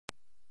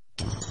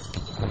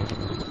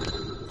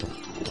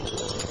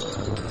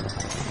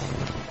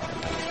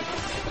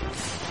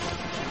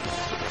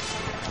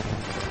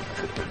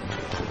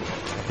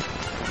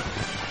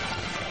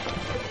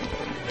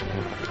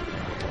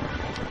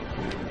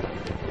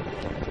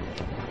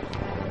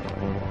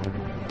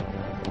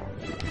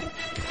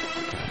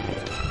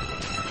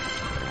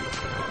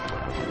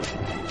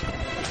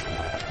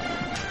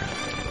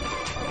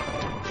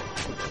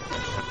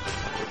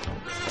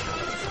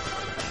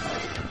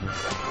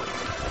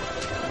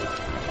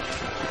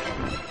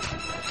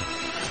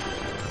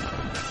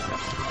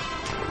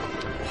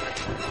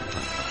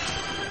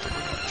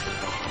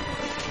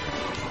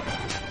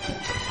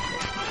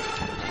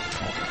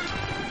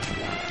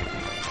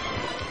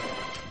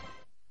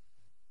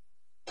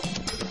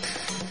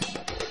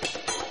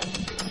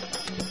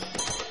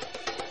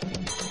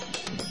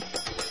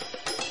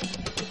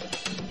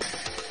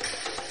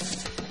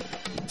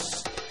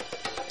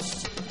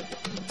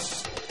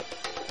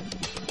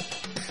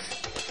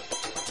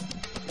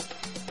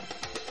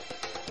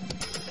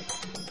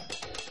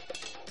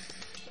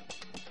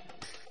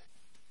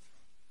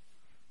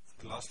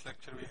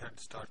had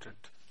started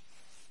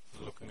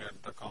looking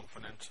at the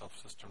components of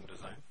system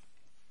design,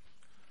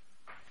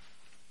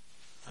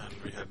 and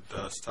we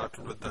had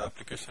started with the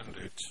application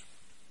rates.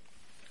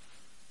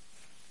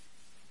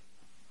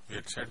 We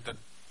had said that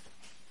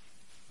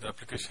the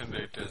application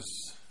rate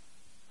is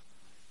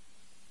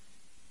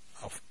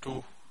of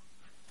two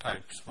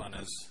types. One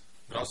is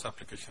gross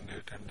application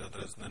rate and the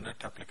other is the net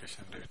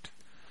application rate,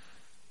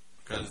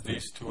 because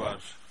these two are,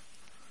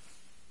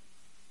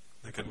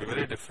 they can be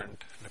very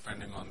different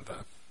depending on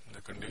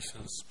the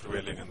conditions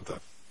prevailing in the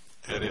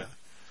area.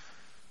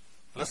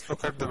 Let's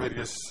look at the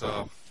various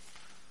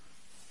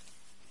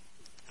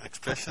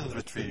expressions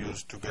which we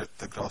use to get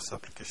the gross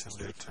application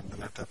rate and the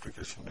net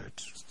application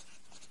rate.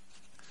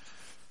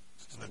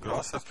 The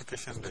gross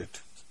application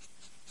rate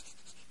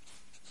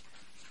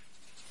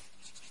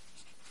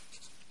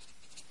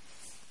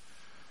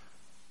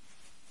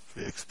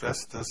we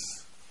express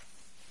this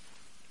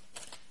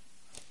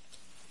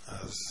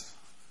as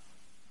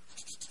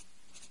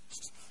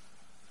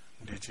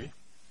dg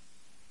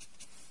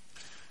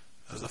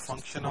as a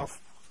function of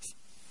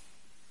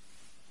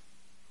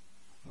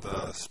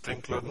the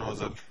sprinkler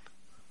nozzle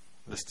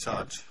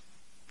discharge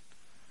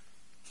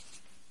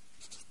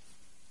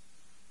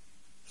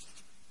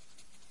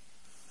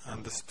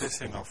and the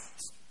spacing of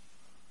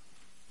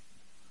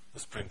the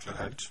sprinkler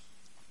heads.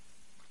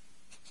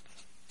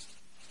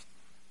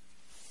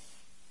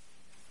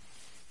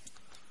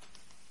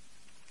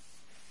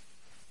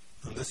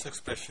 In this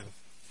expression,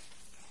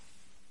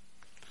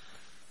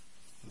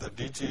 the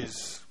dg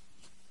is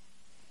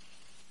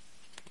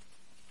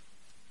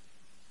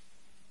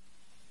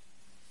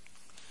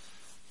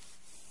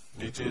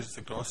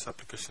the gross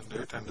application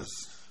rate and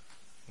is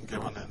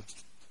given in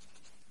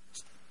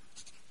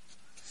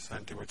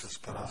centimeters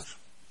per hour.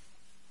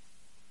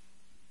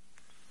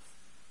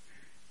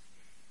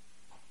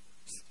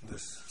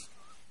 This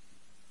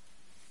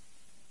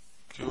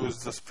Q is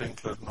the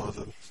sprinkler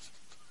nozzle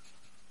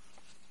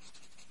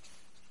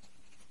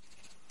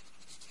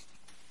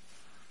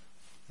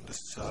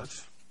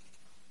discharge,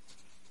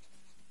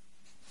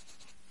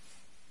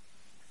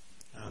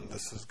 and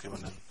this is given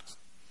in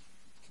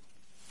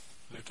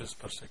liters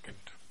per second.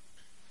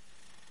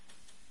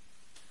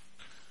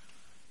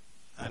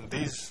 And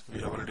these we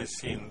have already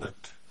seen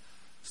that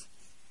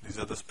these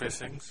are the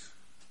spacings.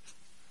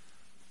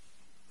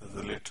 This is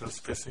the lateral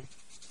spacing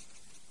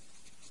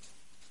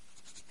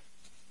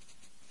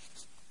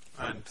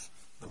and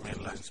the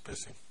mainline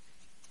spacing.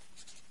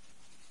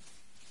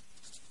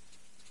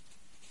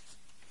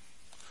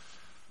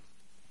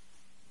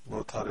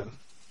 Both are in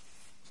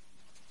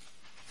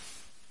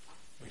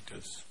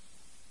meters.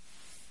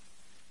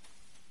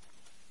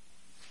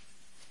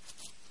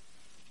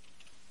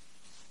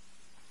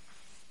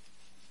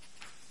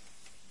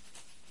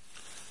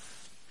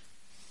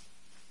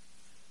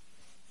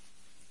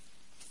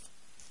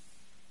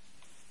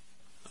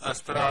 As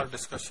per our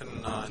discussion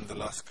in the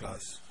last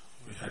class,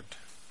 we had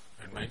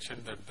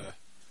mentioned that the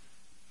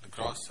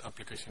gross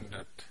application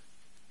depth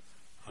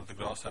or the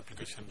gross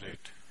application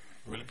rate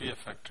will be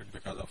affected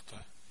because of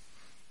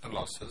the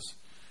losses,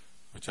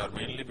 which are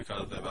mainly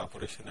because of the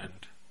evaporation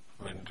and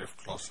wind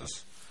drift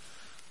losses.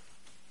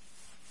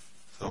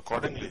 So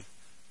accordingly,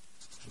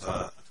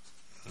 the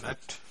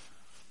net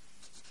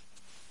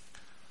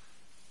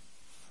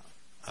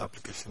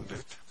application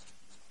rate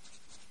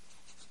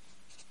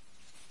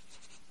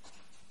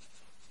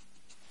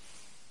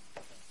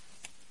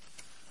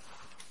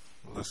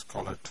let's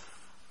call it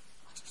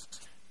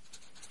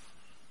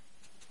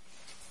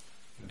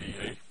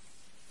dA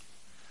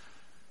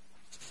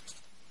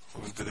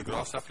will be the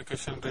gross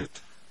application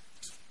rate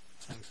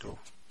into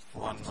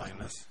 1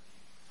 minus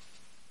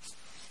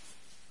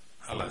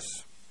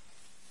LS,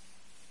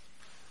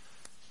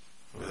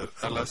 where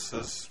LS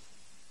is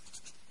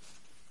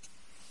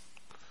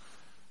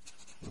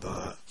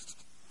the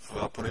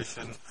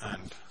evaporation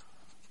and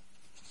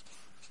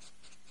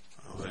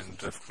wind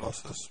drift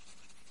losses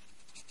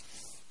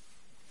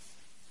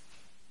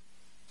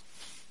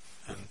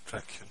and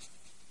traction,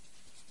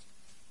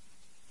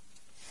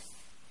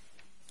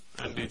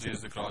 and dg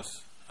is the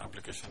gross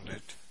application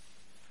rate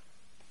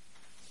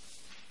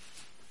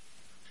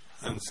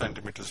in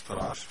centimeters per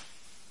hour.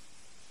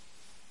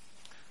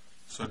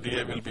 So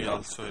dA will be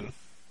also in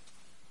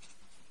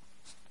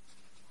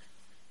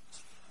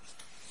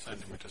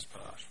centimeters per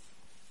hour.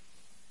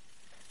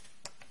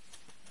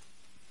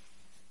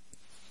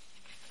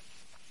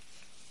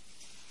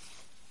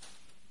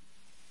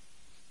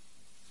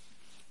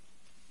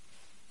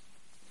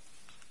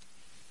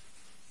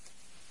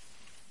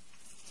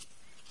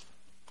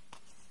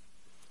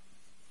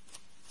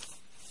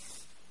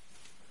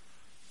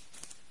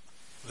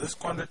 This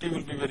quantity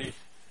will be very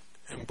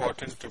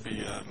important to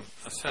be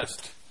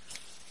assessed,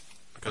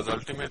 because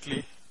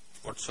ultimately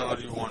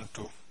whatsoever you want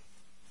to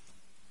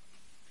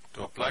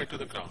apply to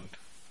the ground,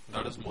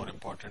 that is more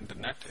important. The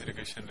net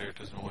irrigation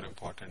rate is more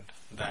important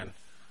than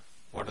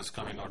what is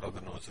coming out of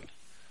the nozzle,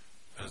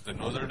 as the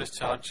nozzle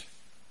discharge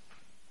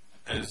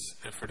is,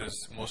 if it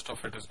is, most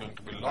of it is going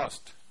to be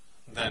lost,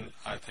 then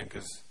I think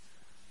is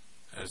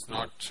is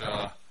not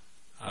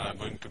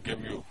going to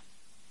give you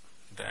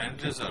the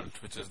end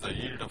result, which is the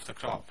yield of the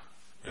crop.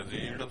 Because the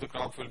yield of the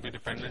crop will be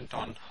dependent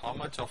on how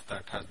much of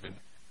that has been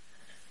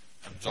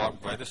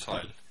absorbed by the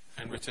soil,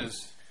 and which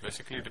is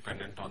basically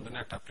dependent on the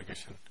net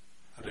application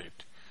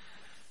rate.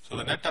 So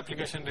the net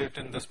application rate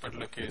in this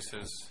particular case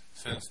is,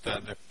 since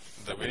the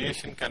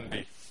variation can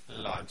be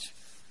large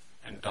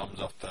in terms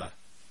of the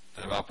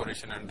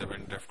evaporation and the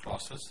wind drift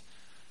losses,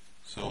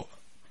 so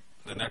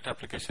the net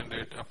application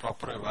rate, a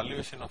proper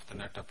evaluation of the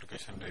net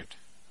application rate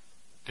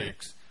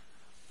takes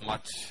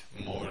much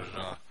more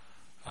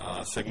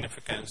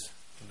significance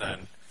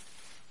than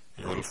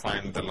you will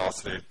find the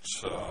loss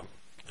rates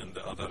in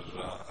the other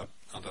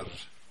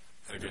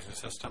irrigation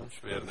systems,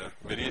 where the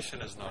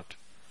variation is not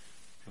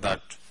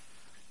that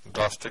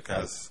drastic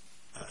as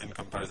in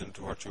comparison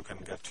to what you can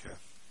get here.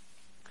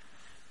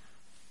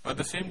 But at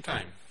the same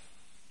time,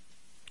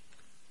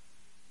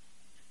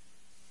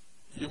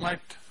 you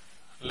might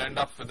land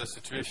up with a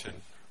situation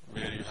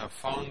where you have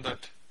found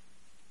that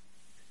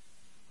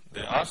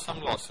there are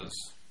some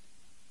losses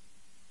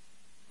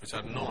which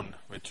are known,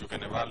 which you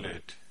can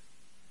evaluate,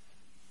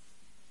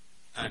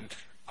 and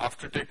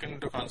after taking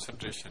into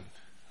consideration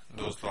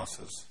those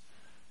losses,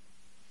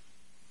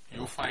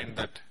 you find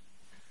that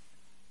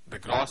the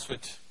gross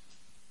which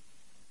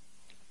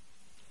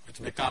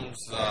becomes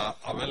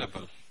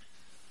available,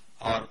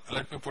 or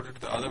let me put it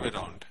the other way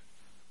around,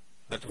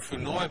 that if you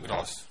know a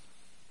gross,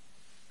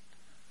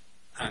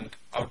 and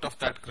out of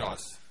that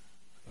gross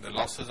the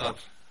losses are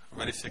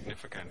very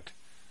significant,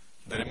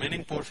 the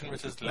remaining portion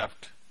which is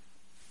left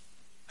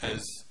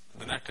is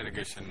the net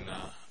irrigation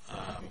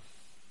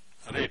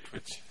rate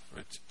which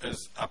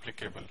is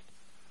applicable.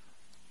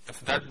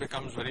 If that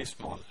becomes very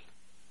small,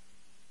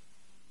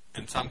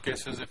 in some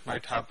cases it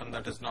might happen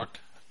that is not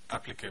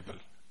applicable,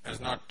 is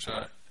not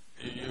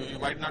you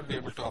might not be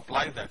able to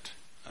apply that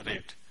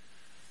rate.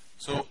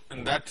 So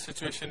in that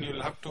situation you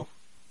will have to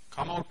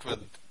come out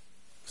with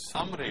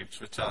some rates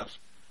which are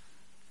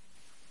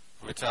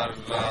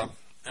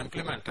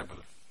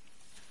implementable,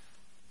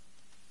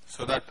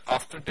 so that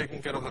after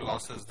taking care of the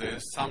losses there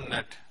is some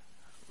net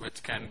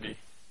which can be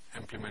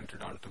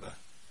implemented onto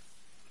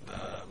the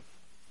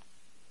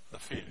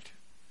field.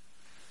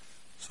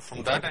 So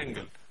from that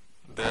angle,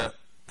 there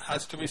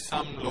has to be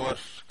some lower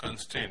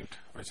constraint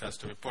which has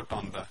to be put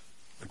on the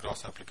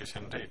gross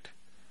application rate,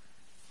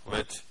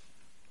 which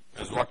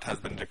is what has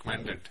been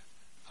recommended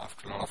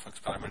after a lot of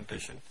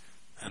experimentation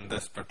in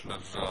this particular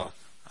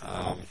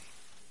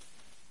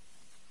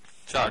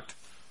chart,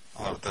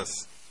 or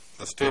this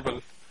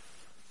table,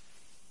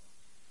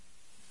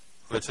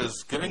 which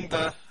is giving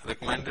the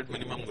recommended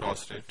minimum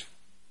gross rate,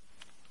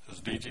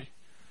 is DG,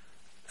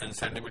 in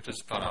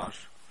centimeters per hour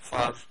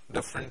for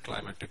different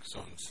climatic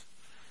zones,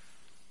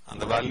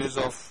 and the values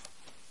of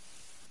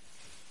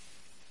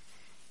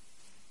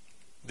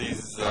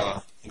these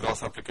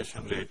gross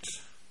application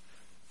rates.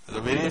 The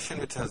variation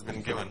which has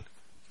been given,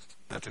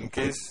 that in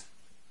case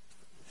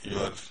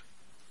your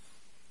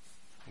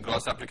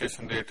gross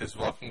application rate is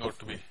working out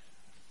to be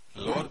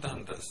lower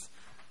than this,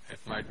 it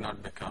might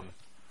not become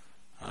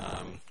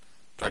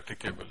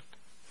practicable.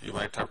 You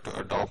might have to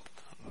adopt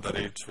the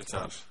rates which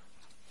are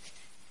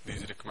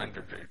these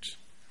recommended rates,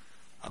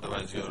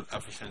 otherwise your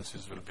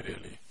efficiencies will be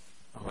really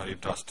very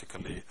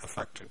drastically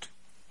affected.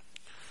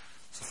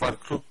 So for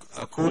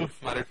a cool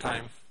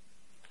maritime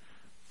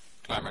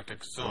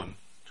climatic zone,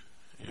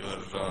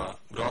 your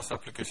gross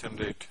application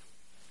rate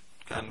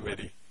can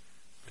vary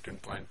between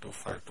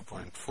 0.25 to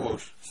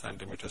 0.4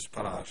 centimeters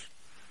per hour.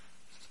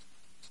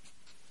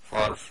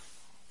 For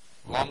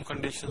warm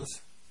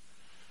conditions,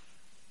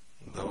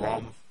 the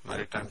warm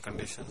maritime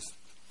conditions,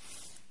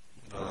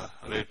 the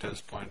rate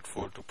is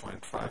 0.4 to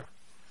 0.5.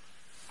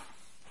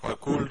 For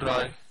cool,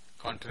 dry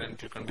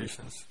continental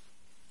conditions,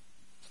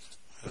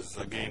 is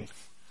again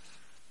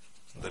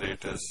the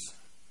rate is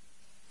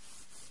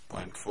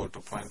 0.4 to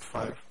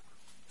 0.5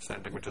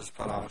 centimeters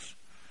per hour.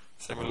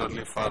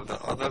 Similarly, for the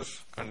other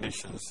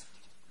conditions,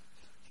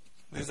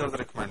 these are the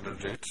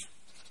recommended rates.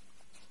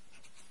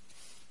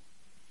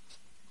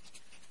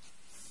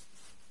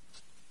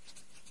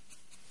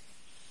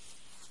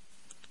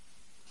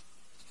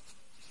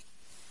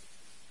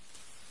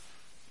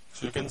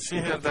 So you can see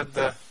here that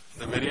the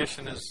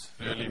variation is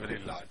really very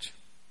large.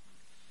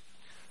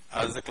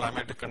 As the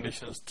climatic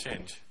conditions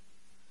change,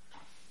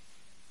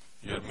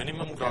 your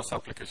minimum gross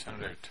application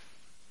rate,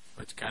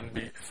 which can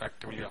be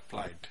effectively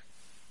applied,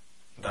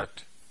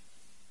 that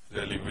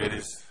really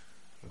varies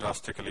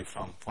drastically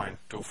from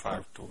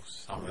 0.25 to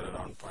somewhere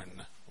around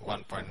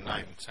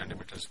 1.9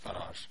 centimeters per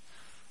hour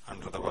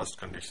under the worst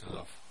conditions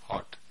of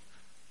hot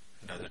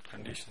desert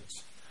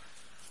conditions.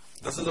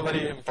 This is a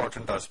very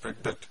important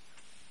aspect, that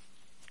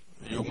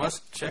you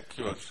must check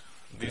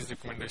these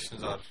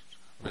recommendations are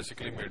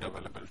basically made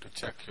available to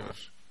check your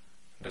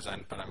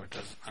design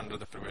parameters under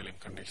the prevailing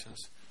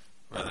conditions,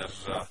 whether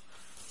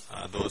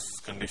those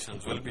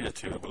conditions will be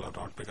achievable or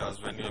not,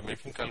 because when you are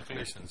making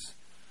calculations,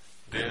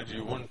 there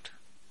you won't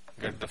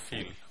get the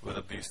feel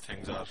whether these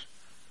things are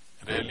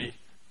really,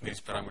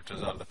 these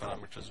parameters are the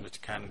parameters which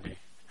can be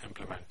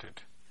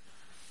implemented.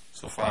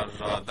 So for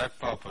that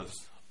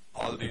purpose,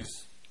 all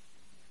these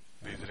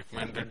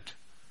recommended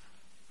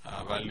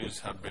values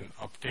have been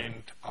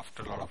obtained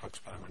after a lot of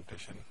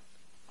experimentation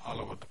all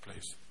over the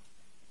place,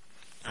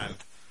 and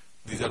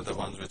these are the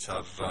ones which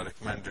are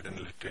recommended in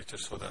literature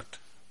so that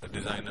the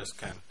designers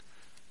can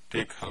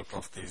take help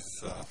of these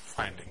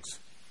findings.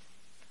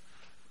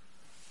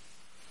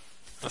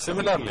 Now,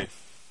 similarly,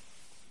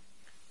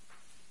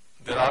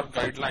 there are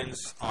guidelines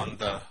on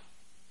the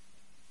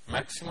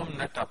maximum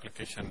net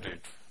application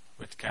rate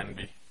which can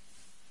be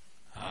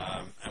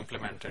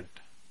implemented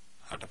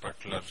at a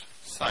particular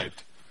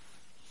site.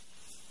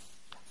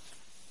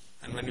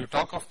 And when you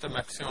talk of the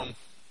maximum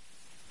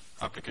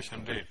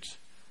application rates,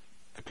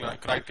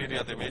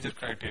 the major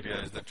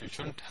criteria is that you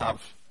shouldn't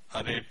have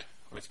a rate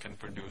which can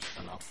produce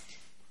enough.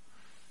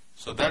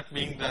 So that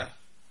being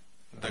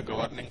the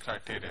governing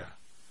criteria,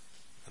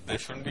 there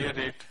shouldn't be a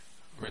rate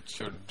which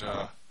should,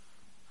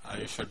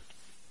 you should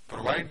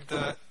provide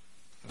the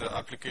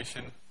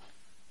application,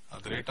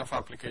 the rate of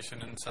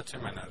application in such a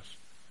manner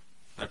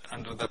that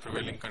under the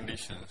prevailing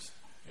conditions,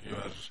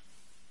 your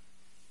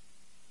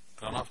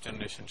runoff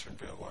generation should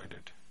be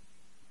avoided,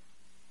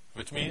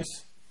 which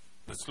means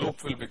the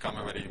slope will become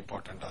a very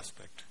important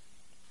aspect.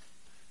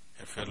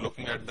 If you are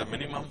looking at the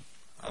minimum,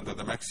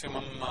 the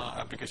maximum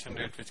application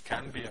rate which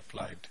can be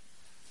applied,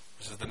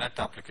 which is the net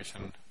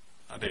application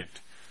rate,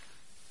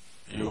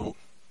 you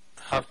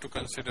have to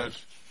consider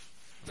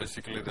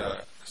basically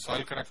the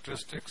soil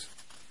characteristics,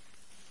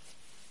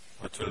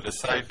 which will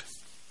decide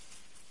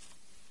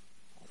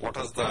what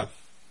is the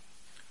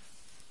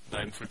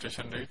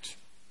infiltration rate,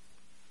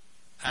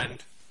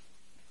 and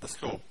the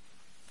slope,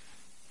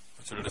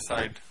 which will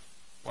decide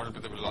what will be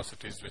the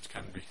velocities which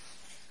can be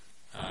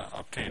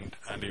obtained,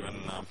 and even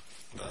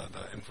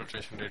the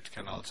infiltration rate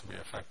can also be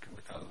affected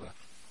because of the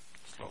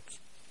slopes.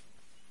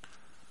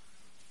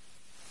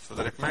 So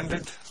the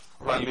recommended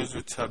values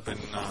which have been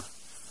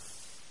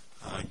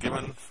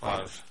given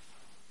for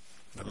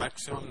the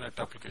maximum net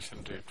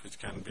application rate which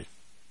can be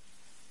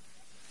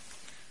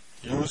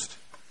used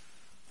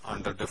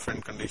under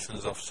different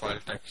conditions of soil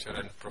texture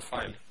and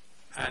profile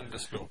and the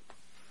slope.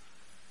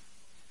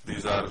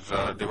 These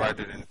are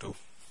divided into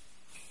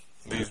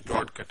these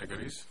broad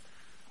categories: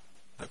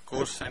 the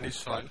coarse sandy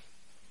soil,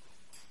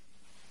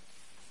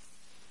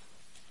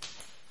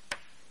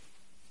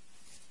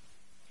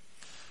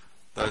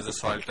 there is the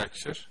soil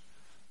texture,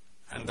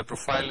 and the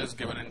profile is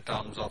given in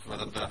terms of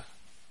whether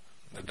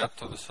the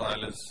depth of the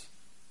soil is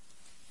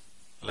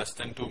less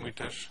than 2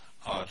 meters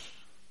or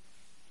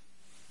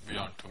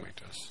beyond 2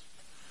 meters.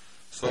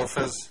 So if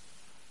is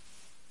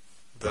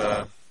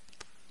the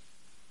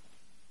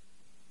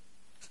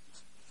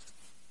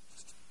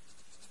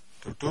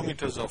to 2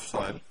 meters of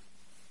soil,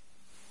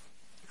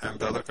 and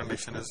the other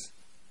condition is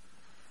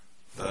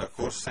the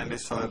coarse sandy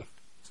soil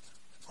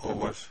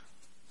over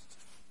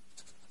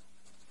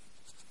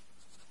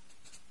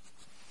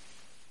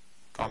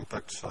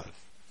compact soil.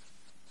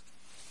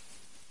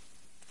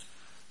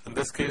 In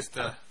this case,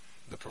 the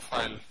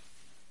profile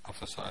of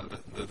the soil,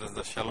 there is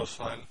the shallow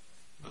soil,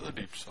 there is the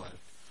deep soil.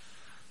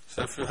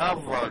 So if you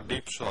have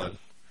deep soil,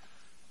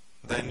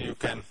 then you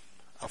can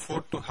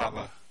afford to have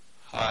a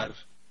higher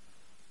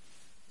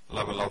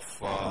level of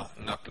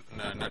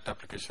net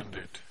application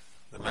rate.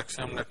 The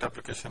maximum net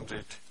application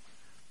rate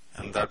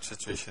in that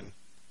situation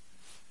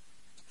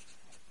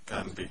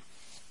can be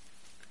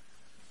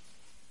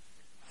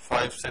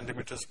 5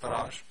 centimeters per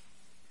hour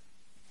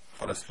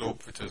for a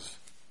slope which is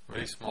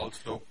very small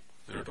slope,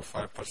 0 to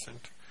 5%.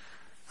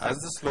 As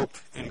the slope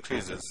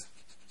increases,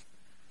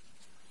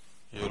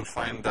 you will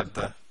find that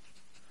the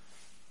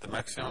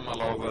maximum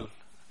allowable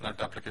net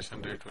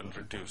application rate will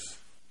reduce,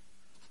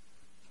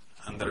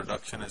 and the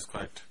reduction is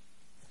quite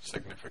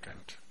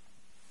significant.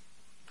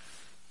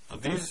 Now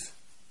these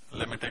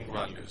limiting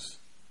values,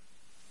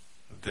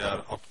 they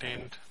are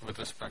obtained with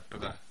respect to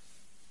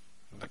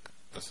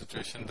the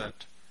situation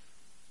that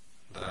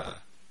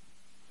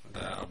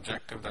the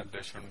objective that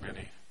there shouldn't be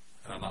any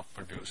runoff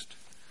produced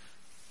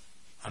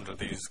under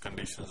these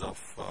conditions of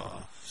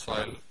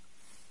soil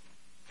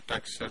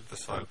texture, the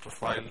soil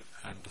profile,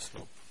 and the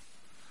slope.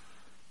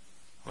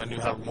 When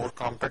you have more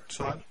compact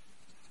soil,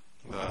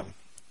 the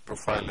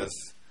profile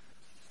is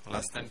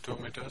less than 2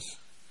 meters,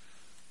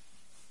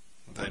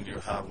 then you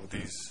have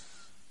these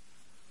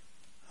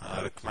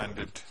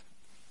recommended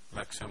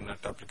maximum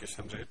net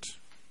application rates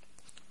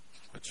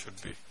which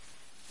should be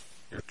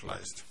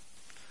utilized.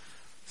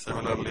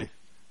 Similarly,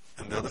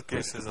 in the other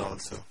cases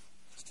also,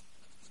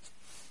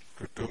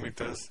 to 2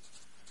 meters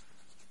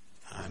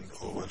and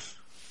over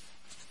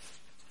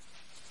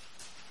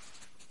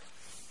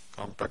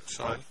compact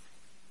soil,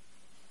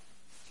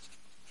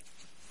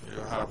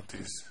 you have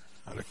these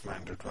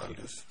recommended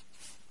values.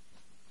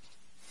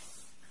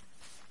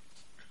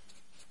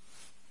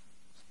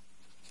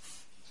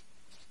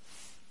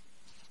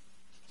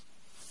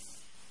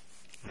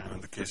 And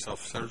in the case of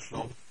silt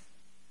loam,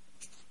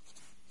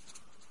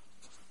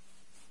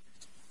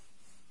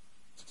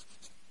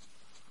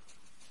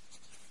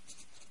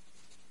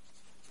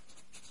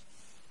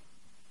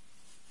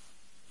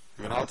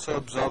 also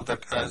observe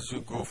that as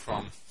you go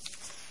from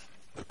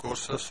the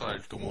coarser soil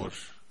to more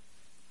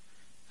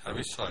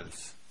heavy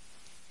soils,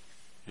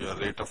 your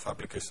rate of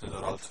applications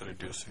are also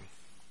reducing,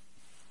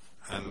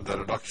 and the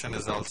reduction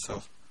is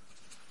also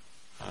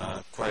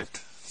quite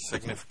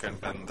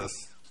significant than this.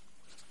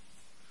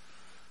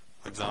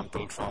 For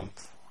example, from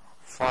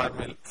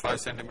 5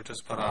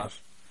 centimeters per hour,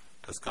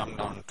 it has come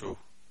down to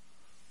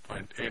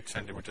 0.8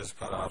 centimeters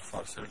per hour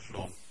for silt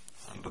loam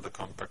under the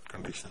compact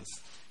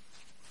conditions.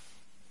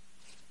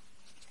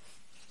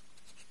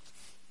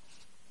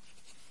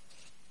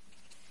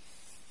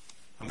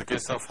 In the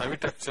case of heavy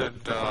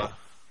textured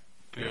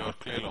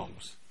clay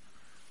loams,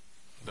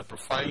 the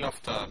profile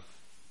of the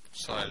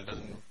soil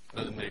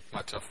doesn't make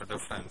much of a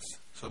difference.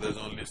 So there is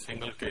only a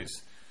single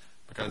case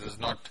because it's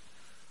not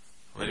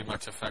very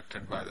much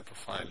affected by the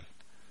profile.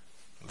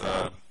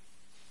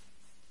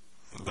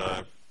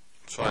 The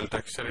soil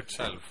texture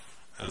itself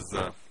is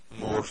the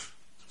more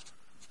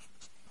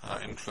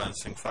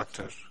influencing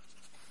factor,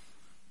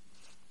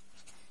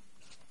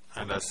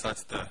 and as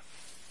such the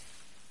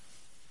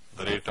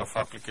rate of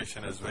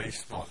application is very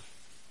small.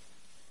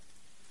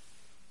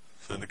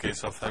 So in the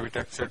case of heavy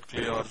textured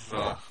clay or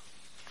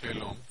clay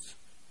loams,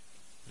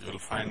 you will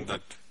find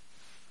that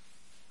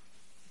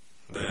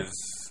there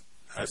is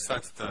as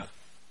such the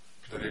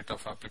rate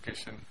of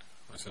application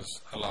which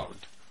is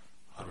allowed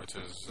or which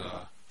is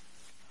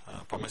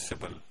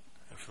permissible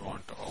if you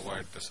want to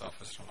avoid the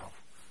surface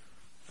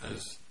runoff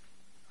is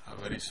a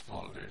very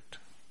small rate,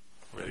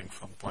 varying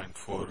from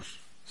 0.4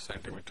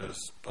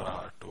 centimeters per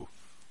hour to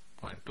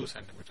 0.2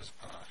 centimeters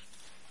per hour.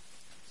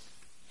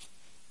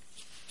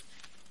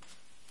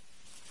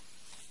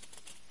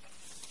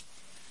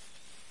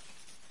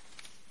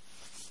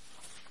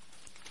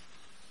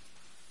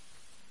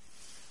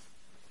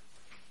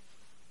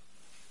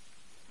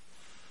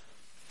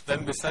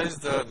 Then besides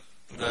the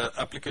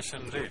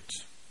application rate,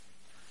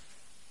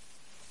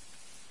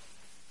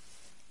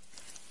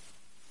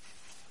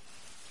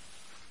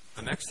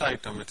 the next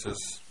item which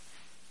is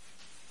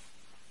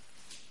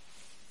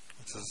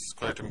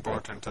quite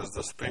important is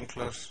the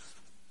sprinkler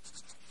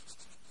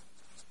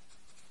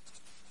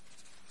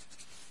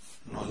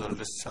nozzle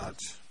discharge.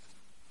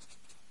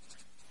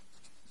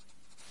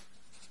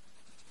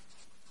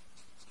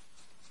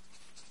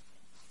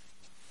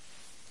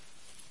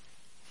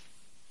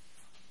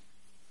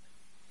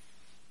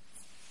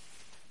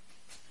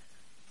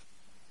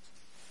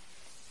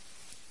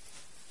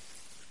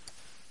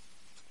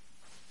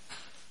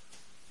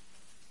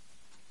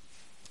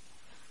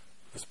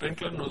 The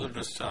sprinkler nozzle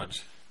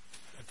discharge,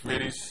 it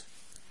varies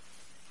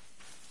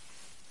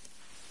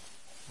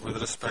with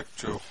respect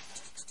to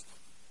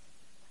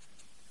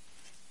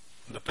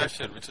the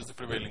pressure, which is the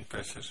prevailing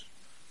pressure,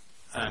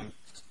 and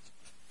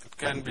it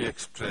can be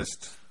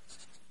expressed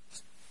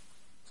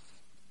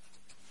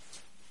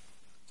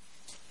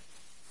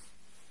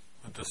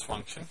with this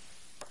function,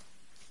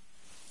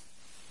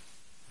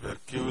 where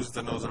Q is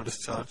the nozzle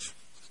discharge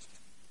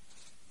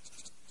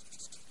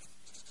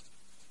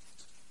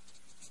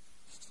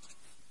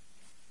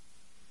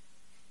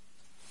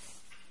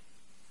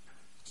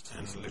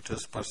in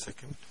liters per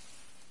second,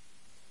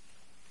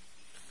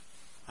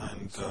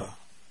 and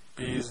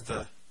P is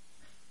the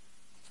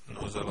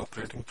nozzle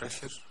operating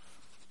pressure,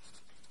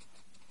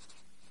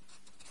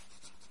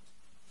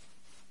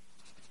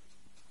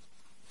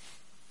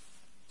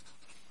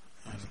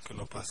 and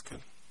kilopascal,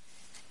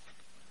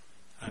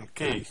 and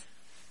K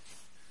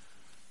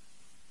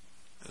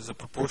is a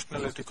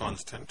proportionality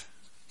constant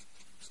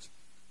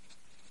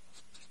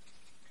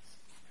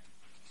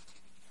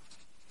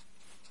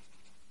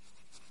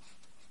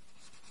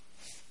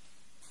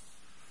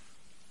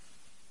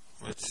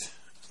which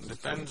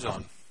depends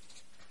on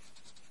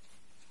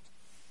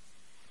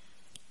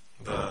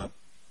the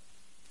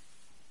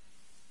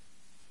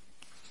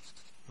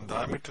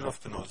diameter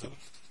of the nozzle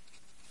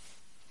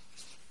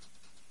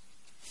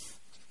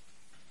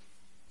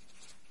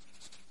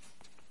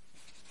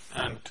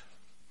and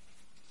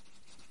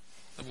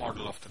the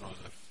model of the nozzle.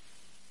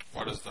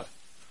 What is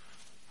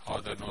how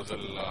the nozzle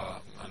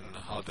and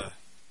how the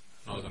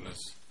nozzle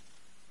is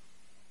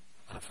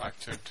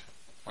manufactured,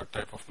 what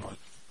type of nozzle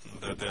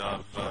they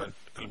are.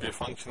 It will be a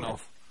function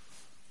of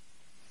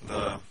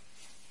the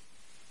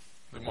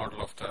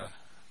model of the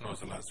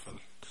nozzle as well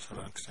to a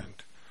certain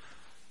extent.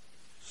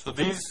 So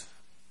the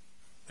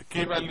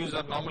K values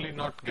are normally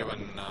not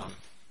given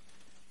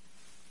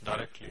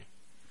directly.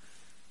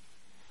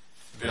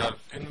 They are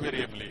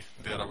invariably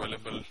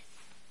available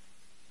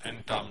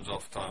in terms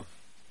of the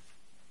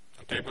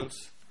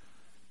tables,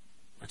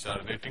 which are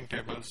rating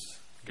tables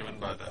given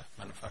by the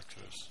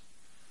manufacturers.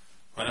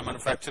 When a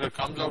manufacturer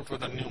comes out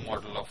with a new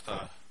model of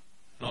the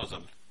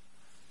nozzle,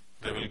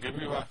 they will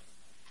give you a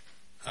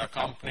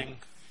accompanying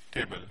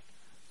table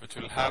which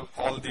will have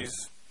all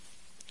these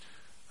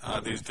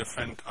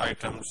different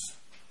items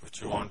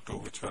which you are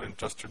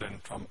interested in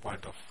from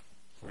point of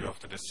view of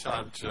the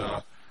discharge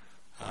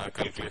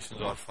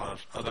calculations or for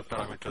other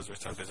parameters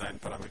which are design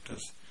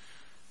parameters.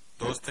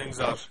 Those things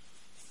are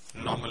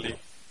normally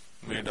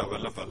made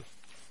available,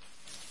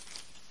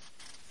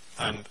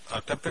 And a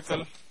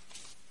typical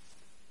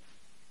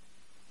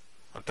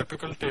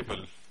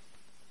table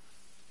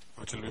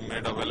which will be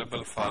made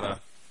available for a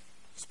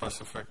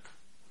specific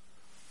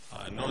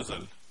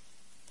nozzle.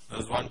 There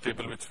is one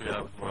table which we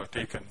have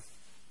taken,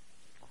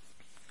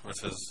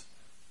 which is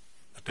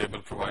the table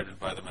provided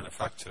by the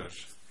manufacturer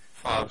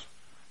for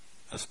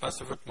a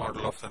specific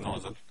model of the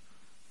nozzle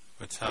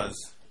which has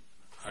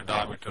a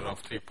diameter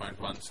of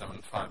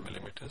 3.175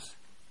 millimeters,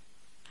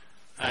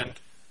 and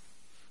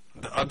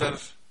the other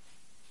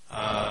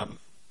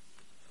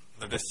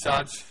the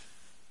discharge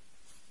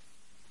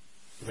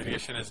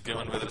variation is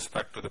given with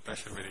respect to the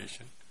pressure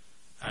variation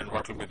and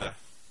what will be the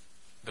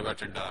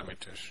wetted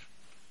diameter.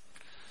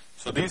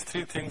 So these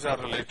three things are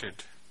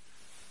related.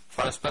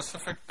 For a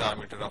specific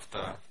diameter of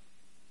the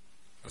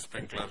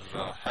sprinkler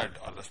head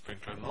or the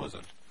sprinkler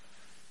nozzle,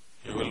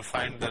 you will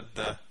find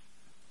that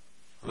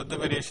with the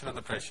variation of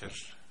the pressure,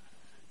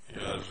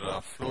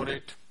 your flow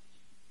rate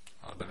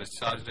or the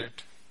discharge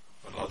rate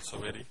will also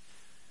vary,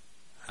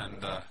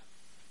 and the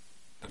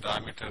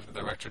diameter,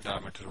 the wetted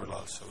diameter will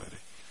also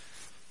vary.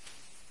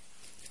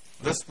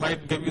 This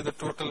might give you the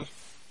total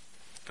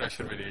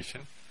pressure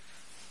variation,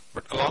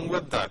 but along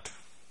with that,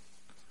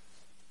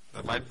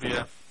 there might be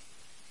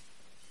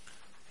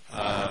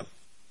a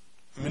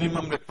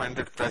minimum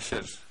recommended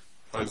pressure.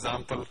 For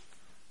example,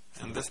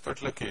 in this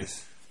particular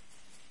case,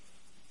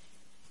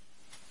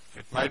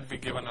 it might be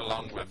given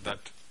along with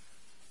that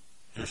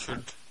you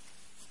should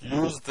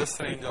use this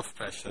range of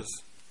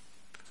pressures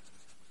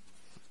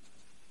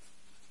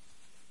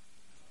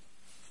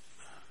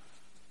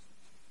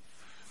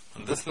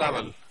on this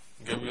level,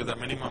 give you the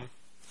minimum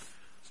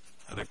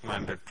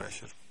recommended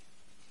pressure.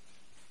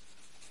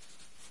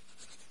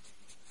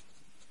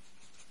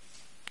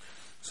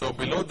 So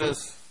below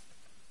this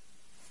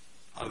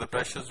are the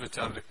pressures which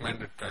are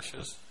recommended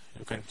pressures.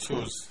 You can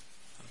choose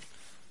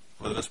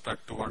with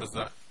respect to what is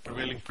the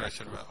prevailing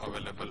pressure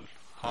available,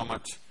 how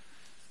much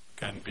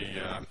can be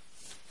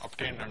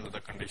obtained under the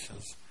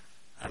conditions,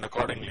 and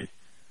accordingly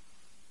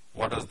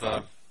what is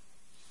the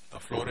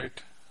flow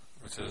rate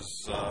which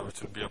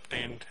will be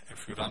obtained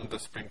if you run the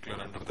sprinkler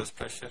under this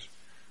pressure,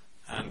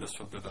 and this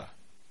will be the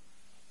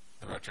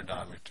wetted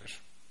diameter.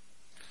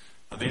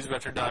 Now these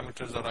wetted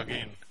diameters are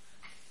again,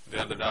 they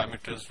are the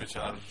diameters which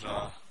are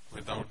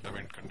without the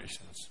wind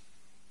conditions.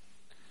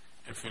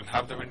 If you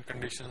have the wind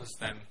conditions,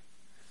 then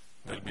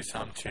there will be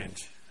some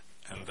change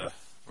in the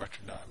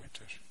wetted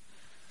diameter.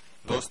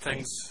 Those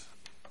things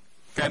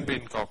can be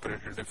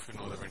incorporated if you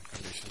know the wind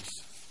conditions,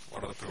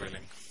 what are the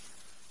prevailing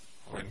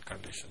wind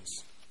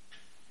conditions.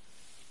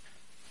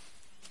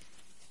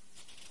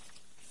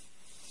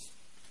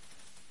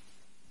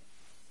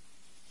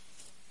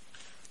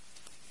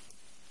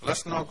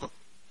 Let's now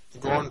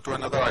go on to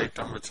another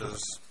item, which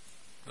is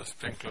the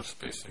sprinkler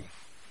spacing.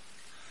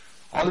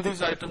 All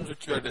these items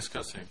which we are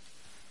discussing,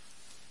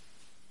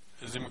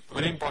 is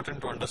very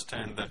important to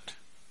understand that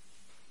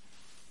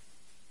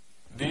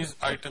these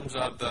items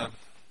are the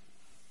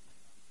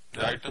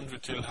items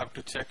which you will have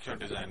to check your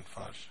design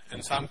for.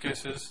 In some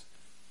cases,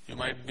 you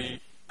might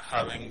be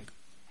having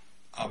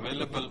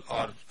available,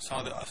 or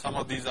some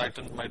of these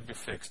items might be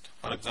fixed.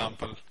 For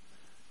example,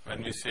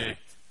 when we say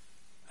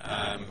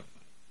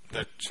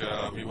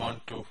that we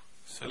want to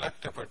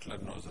select a particular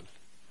nozzle.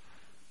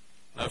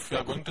 Now if you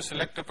are going to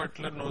select a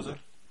particular nozzle,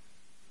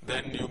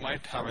 then you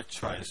might have a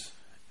choice.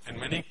 In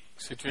many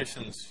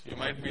situations, you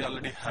might be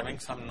already having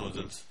some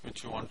nozzles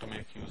which you want to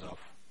make use of.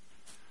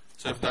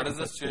 So if that is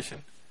the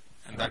situation,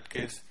 in that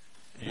case,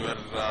 your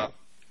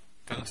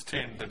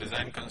constraint, the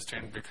design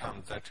constraint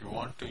becomes that you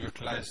want to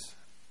utilize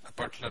a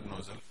particular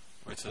nozzle,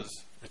 which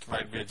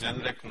might be a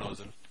generic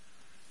nozzle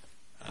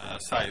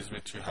size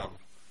which you have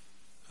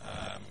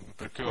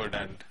procured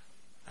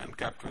and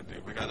kept with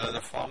you. Because as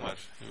a farmer,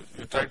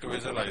 you try to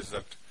visualize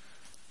that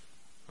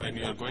when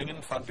you are going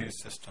in for these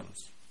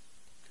systems,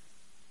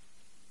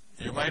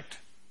 you might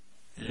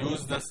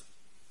use this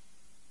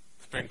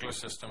sprinkler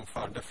system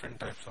for different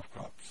types of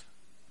crops.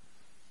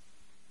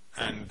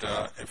 And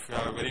if you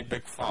have a very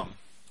big farm,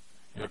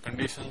 your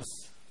conditions,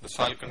 the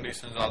soil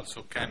conditions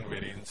also can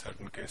vary in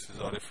certain cases,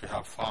 or if you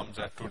have farms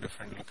at two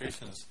different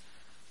locations,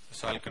 the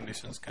soil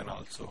conditions can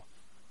also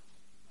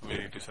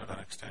vary to a certain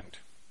extent.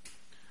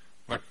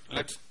 But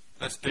let's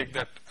take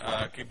that,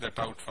 keep that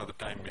out for the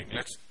time being.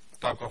 Let's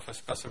talk of a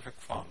specific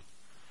farm.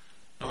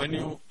 Now when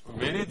you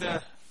vary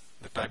the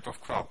type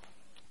of crop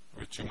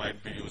which you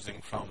might be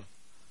using from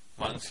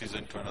one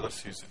season to another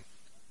season,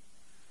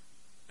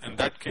 in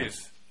that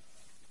case,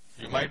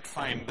 you might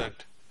find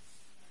that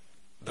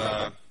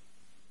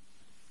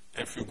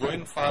if you go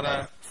in for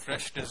a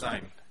fresh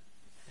design,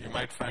 you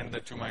might find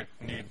that you might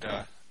need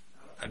a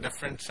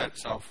different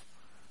sets of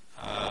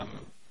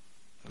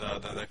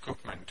the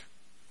equipment.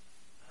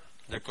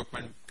 The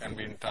equipment can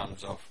be in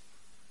terms of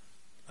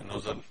the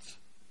nozzles,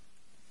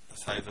 the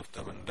size of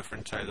the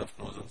different size of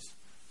nozzles,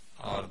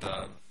 or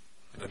the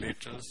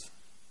laterals,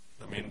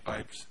 the main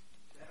pipes,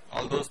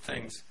 all those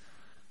things.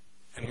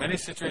 In many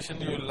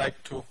situations, you will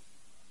like to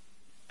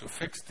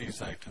fix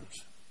these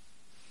items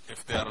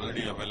if they are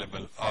already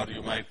available, or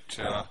you might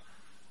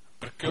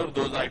procure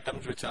those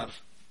items which are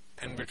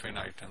in between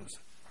items.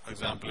 For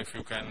example, if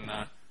you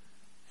can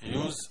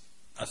use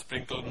a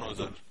sprinkler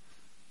nozzle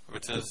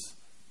which is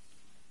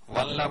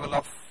one level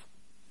of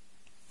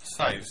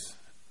size,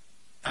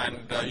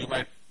 and you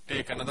might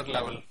take another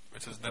level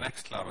which is the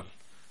next level,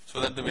 so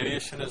that the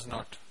variation is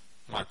not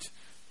much.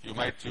 You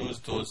might use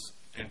those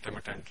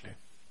intermittently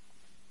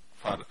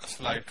for a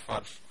slight,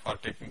 for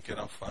taking care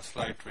of a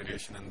slight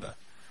variation in the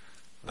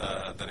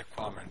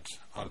requirements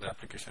or the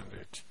application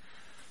rate.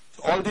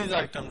 So all these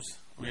items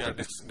we are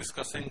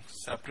discussing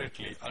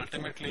separately.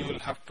 Ultimately, you will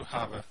have to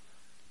have a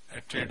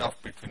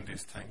trade-off between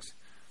these things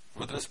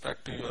with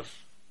respect to your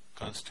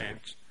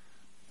constraints,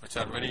 which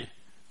are very,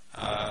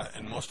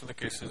 in most of the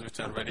cases, which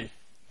are very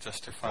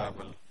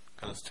justifiable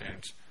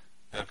constraints.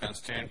 There are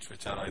constraints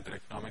which are either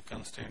economic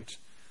constraints.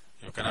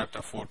 You cannot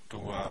afford to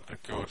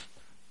procure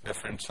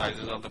different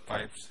sizes of the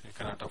pipes. You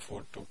cannot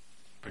afford to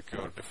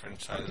procure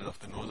different sizes of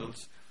the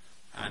nozzles,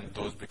 and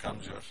those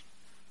becomes your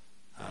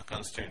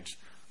constraints.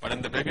 But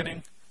in the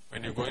beginning,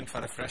 when you go in for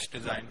a fresh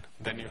design,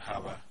 then you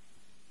have a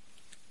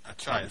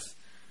choice.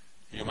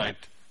 You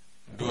might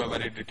do a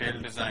very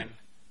detailed design,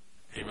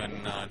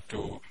 even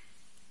to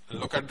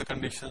look at the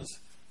conditions,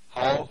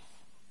 how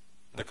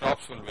the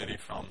crops will vary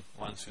from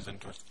one season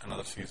to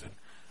another season,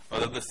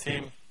 whether the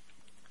same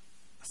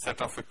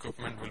set of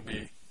equipment will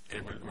be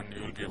able, when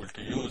you will be able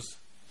to use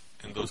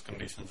in those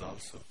conditions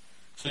also.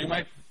 So you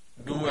might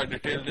do a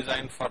detailed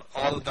design for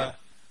all the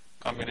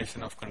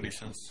combination of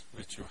conditions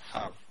which you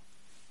have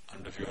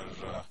under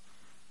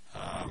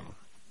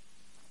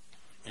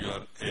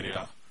your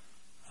area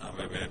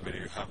where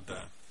you have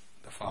the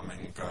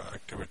farming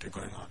activity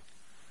going on.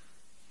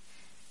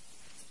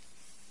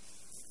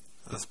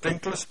 The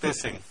sprinkler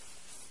spacing.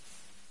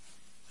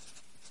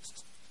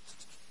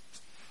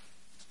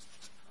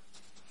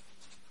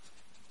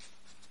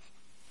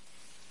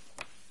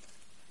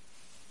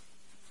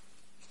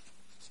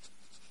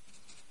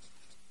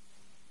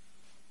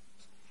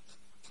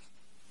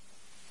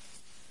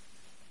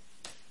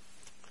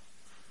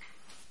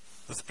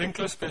 The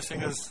sprinkler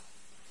spacing is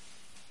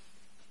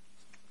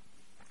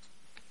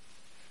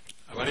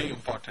a very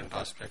important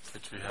aspect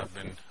which we have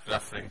been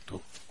referring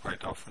to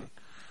quite often.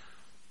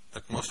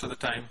 That most of the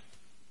time,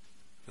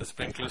 the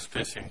sprinkler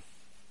spacing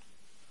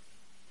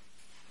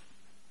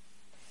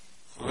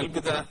will be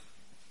the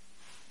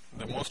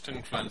most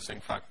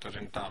influencing factor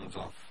in terms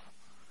of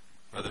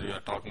whether you are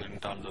talking in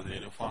terms of the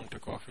uniformity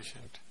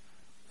coefficient.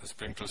 The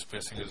sprinkler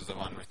spacing is the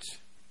one which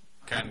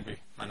can be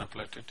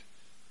manipulated.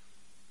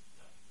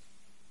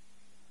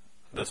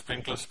 The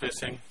sprinkler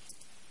spacing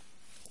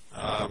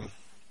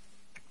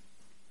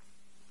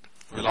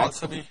will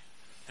also be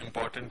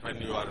important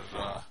when you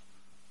are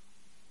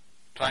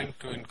trying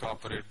to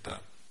incorporate the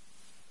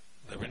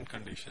wind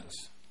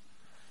conditions.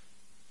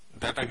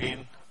 That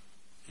again,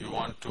 you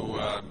want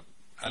to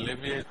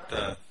alleviate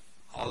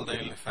all the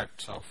ill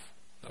effects of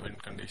the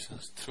wind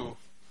conditions through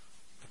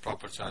the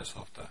proper choice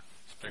of the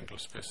sprinkler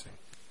spacing.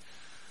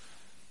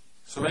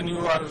 So when you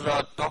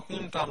are talking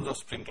in terms of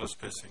sprinkler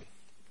spacing,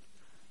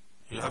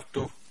 you have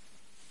to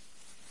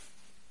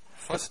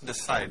first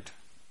decide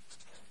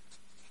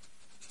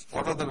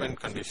what are the wind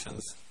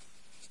conditions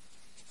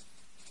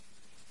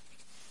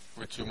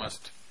which you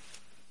must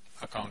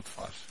account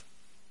for.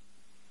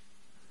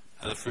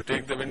 And if you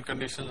take the wind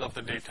conditions of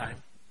the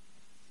daytime,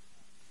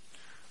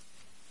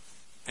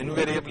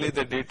 invariably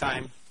the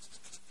daytime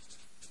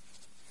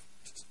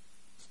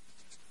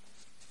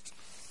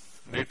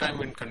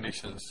wind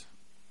conditions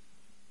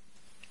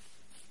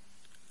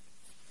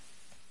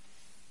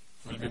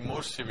will be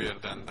more severe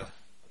than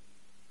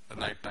the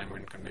nighttime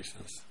wind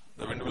conditions.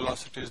 The wind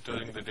velocities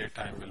during the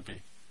daytime will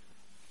be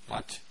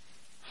much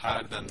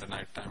higher than the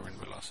nighttime wind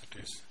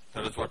velocities.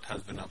 That is what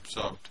has been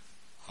observed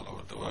all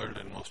over the world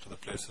in most of the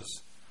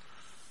places.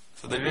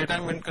 So the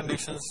daytime wind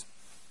conditions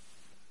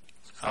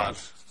are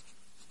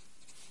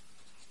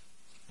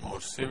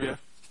more severe.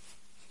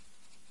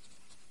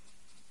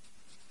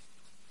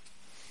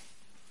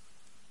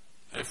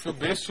 If you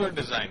base your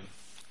design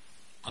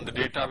on the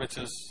data which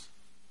is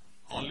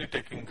only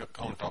taking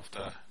account of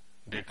the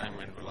daytime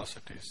wind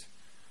velocities,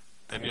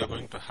 then you are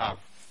going to have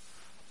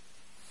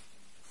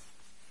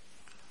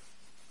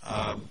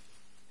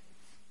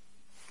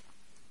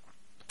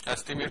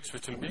estimates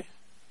which will be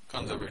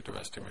conservative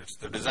estimates.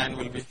 The design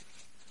will be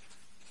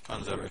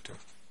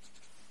conservative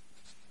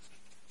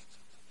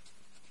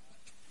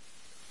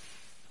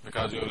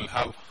because you will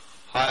have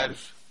higher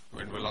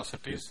wind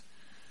velocities.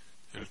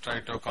 You will try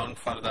to account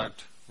for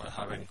that by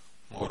having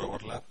more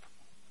overlap.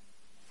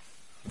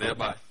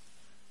 Thereby,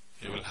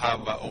 you will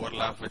have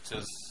overlap which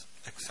is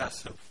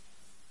excessive,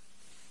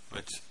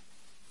 which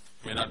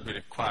may not be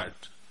required.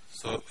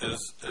 So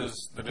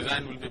the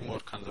design will be more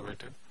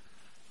conservative.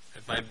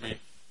 It might be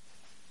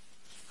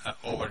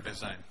over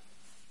design.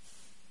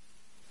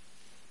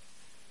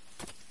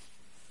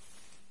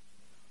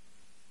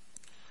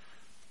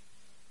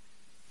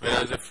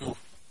 Whereas if you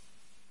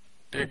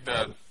take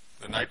the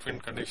night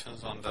wind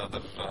conditions on the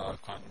other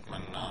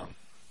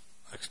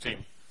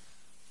extreme,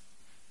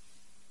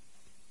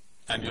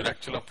 and your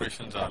actual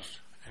operations are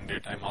in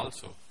daytime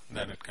also,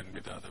 then it can be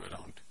the other way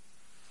around.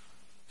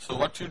 So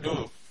what you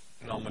do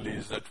normally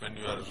is that when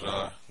you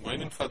are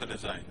going in for the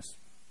designs,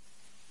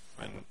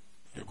 when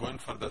you go in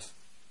for the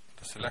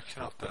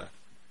selection of the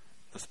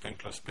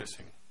sprinkler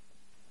spacing,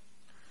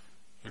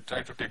 you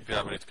try to take the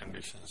average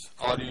conditions,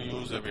 or you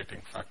use a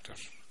weighting factor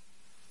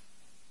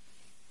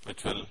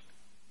which will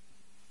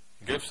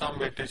give some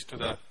weightage to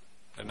the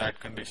night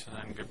condition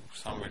and give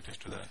some weightage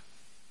to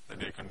the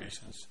day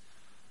conditions.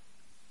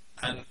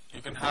 And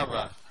you can have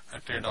a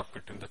trade-off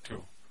between the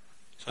two.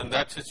 So in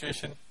that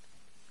situation,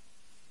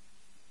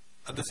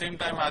 at the same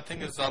time, I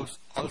think it's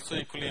also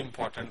equally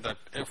important that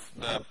if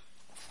the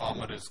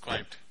farmer is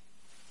quite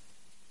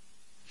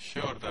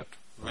sure that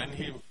when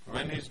he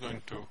is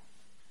going to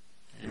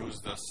use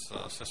this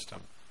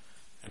system,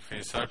 if he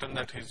is certain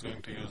that he is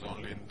going to use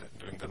only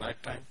during the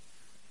night time,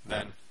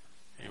 then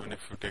even if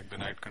you take the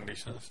night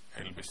conditions,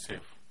 it will be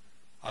safe.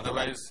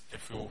 Otherwise,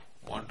 if you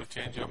want to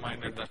change your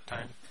mind at that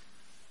time,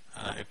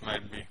 it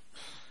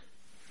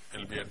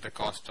will be at the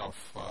cost of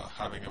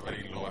having a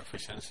very low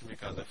efficiency,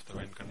 because if the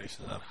wind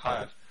conditions are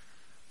higher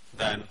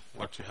than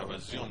what you have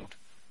assumed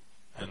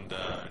in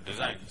the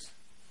designs,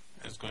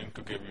 is going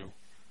to give you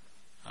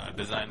a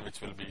design which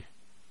will be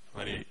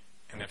very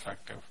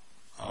ineffective,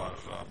 or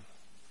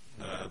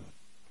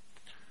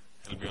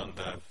it will be on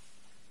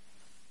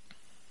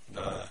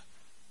the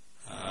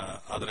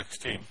other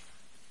extreme.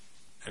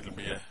 It will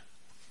be a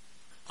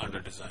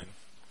under design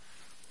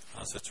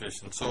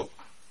situation. So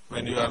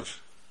when you are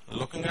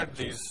looking at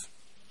these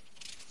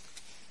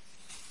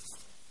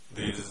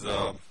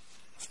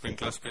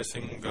sprinkler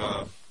spacing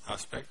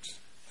aspects,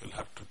 you'll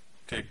have to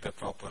take the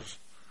proper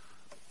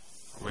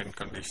wind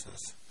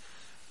conditions.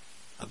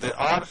 There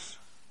are,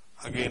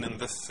 again in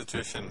this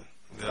situation,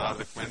 there are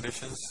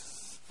recommendations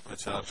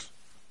which are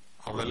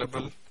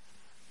available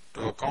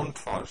to account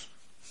for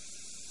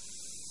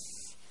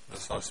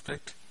this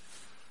aspect.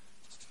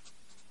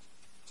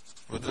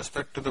 With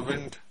respect to the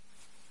wind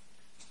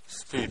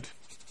speed,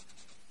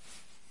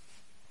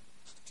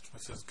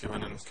 which is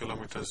given in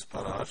kilometers per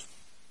hour,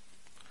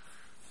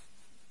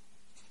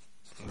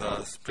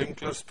 the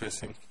sprinkler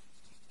spacing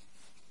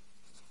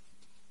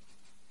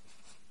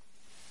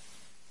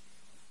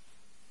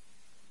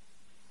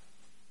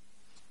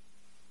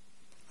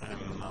in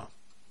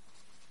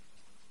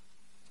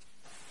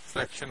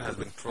fraction has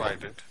been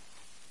provided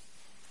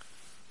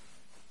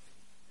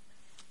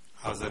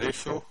as a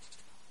ratio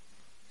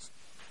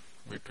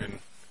between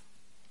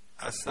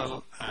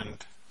SL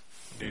and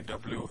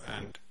DW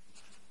and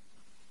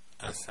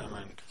SM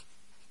and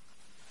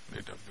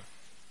DW.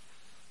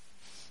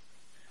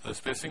 The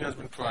spacing has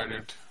been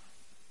provided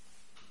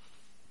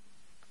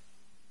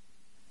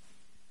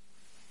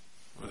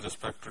with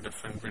respect to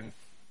different wind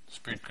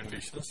speed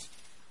conditions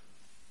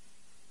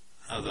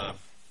as a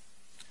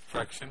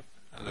fraction,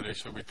 as a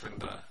ratio between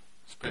the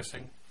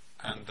spacing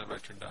and the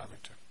wetted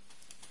diameter.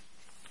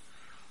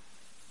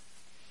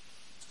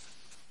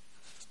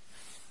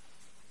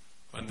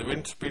 When the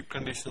wind speed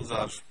conditions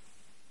are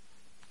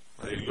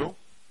very low,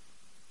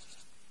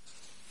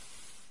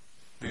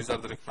 these are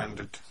the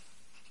recommended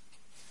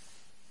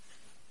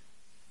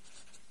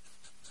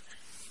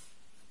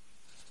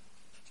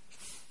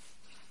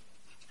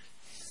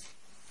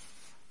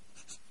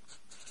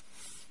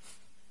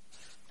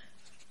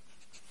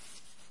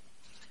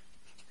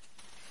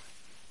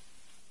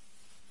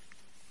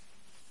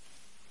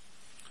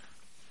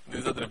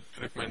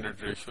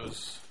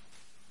ratios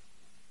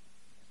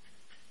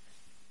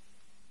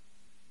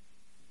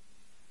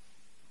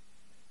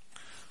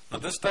Now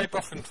this type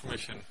of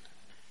information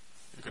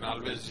you can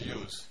always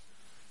use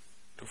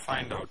to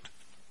find out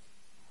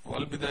what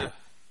will be the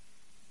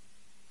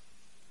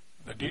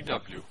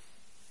DW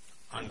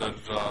under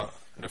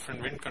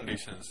different wind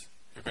conditions.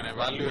 You can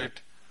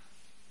evaluate,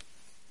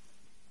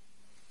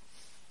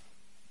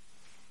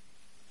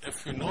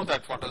 if you know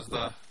that what is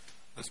the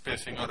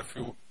spacing, or if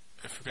you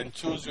can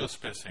choose your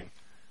spacing.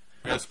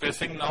 Because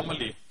spacing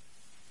normally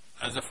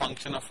as a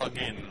function of,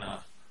 again,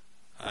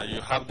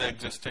 you have the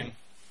existing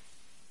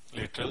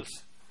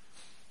laterals.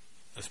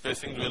 The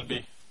spacing will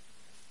be,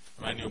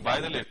 when you buy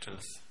the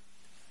laterals,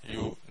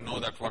 you know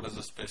that what is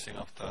the spacing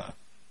of the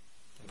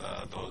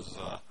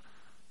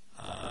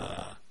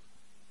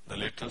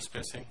lateral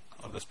spacing,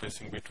 or the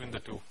spacing between the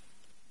two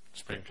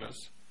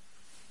sprinklers,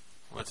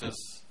 which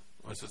is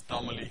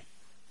normally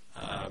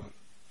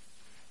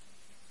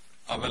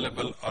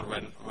available, or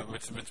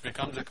which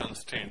becomes a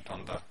constraint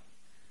on the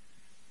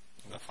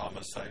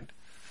farmer's side,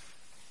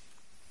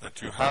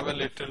 that you have a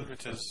lateral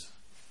which is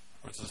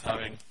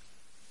having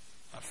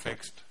a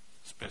fixed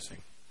spacing.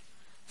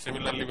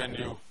 Similarly, when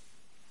you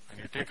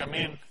take a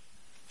main,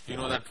 you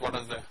know that what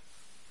is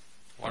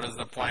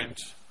the point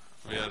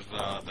where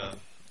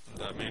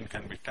the main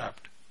can be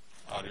tapped,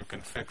 or you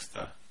can fix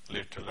the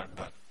lateral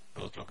at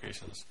those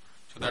locations.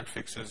 So that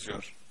fixes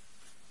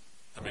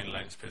the main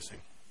line spacing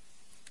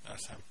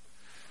SM.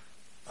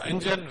 In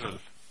general,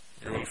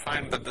 you will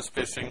find that the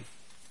spacing,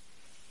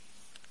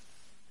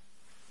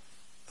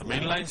 the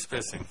main line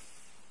spacing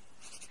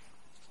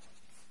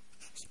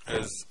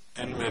is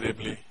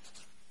invariably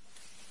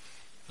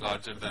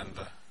larger than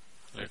the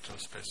lateral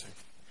spacing.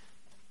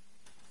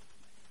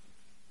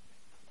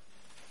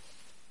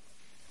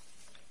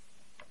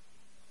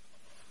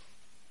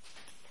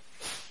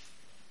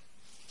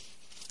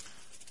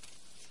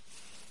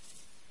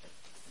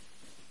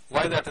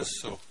 Why that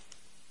is so?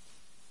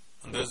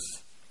 And this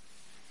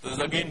is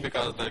again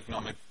because of the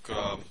economic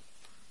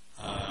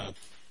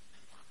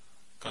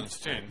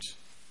constraints.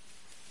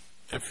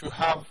 If you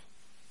have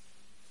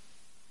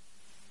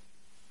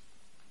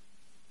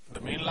the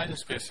mainline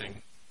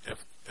spacing,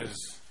 if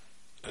is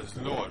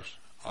lower,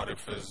 or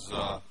if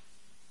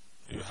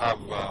you have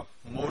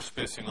more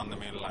spacing on the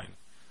main line,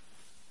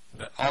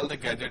 all the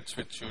gadgets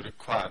which you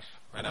require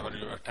whenever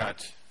you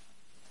attach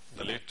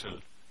the lateral,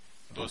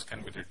 those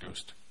can be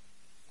reduced.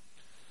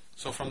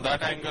 So from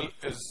that angle,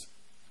 is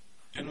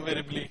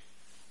invariably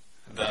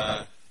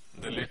the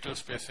lateral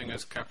spacing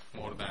is kept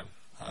more than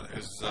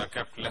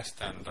kept less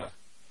than the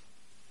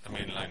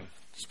mainline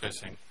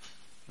spacing.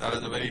 That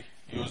is a very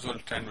usual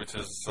trend which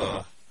is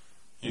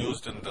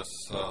used in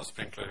this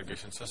sprinkler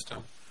irrigation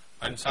system.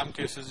 In some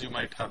cases, you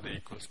might have the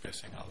equal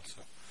spacing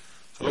also.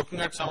 So looking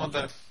at some of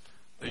the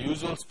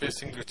usual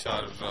spacing which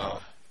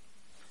are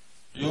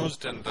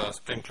used in the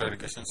sprinkler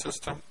irrigation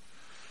system,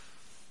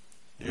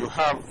 you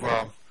have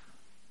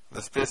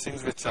the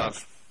spacings which are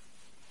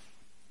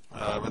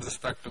with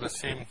respect to the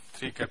same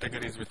three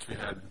categories which we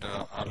had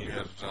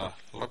earlier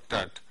looked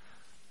at,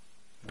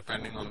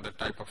 depending on the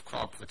type of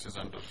crop which is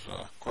under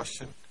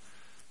question.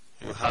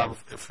 You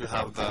have, if you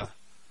have the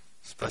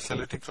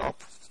specialty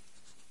crop,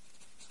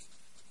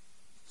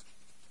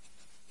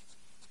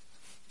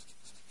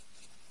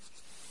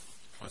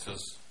 which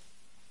is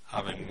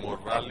having more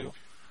value,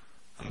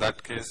 in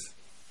that case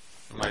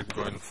you might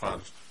go in for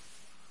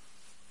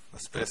the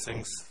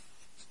spacings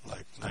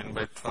like 9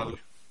 by 12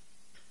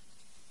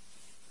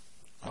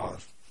 or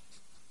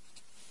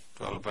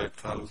 12 by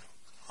 12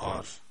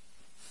 or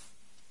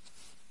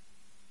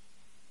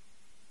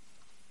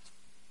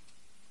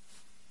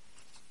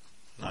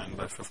 9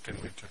 by 15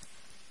 meter.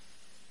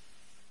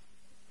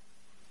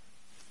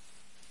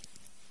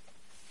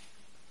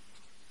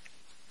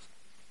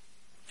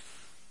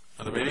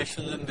 Now the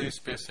variations in these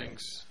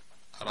spacings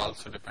are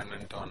also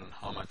dependent on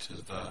how much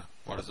is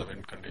what is the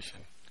wind condition.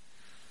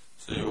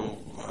 So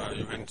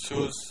you can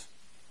choose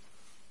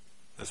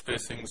the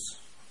spacings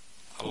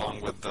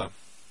along with the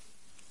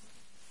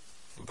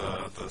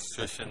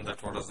situation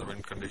that what is the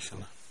wind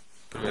condition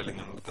prevailing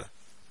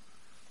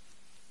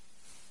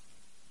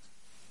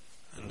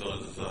in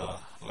those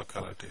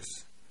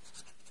localities.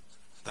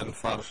 Then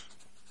for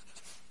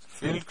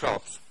field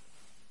crops,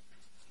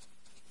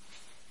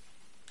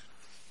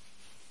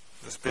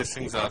 the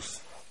spacings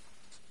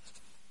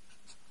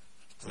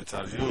which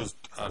are used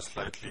are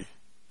slightly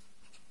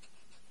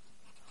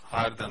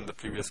higher than the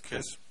previous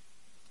case.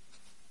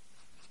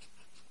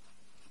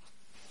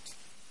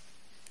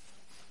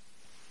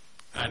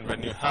 And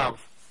when you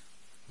have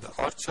the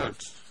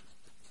orchards,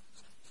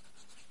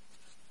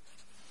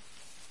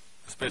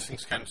 the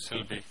spacings can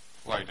still be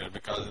wider,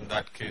 because in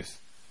that case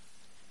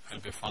it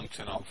will be a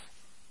function of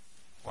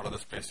what are the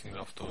spacings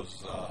of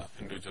those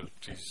individual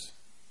trees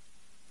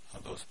or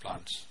those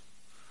plants.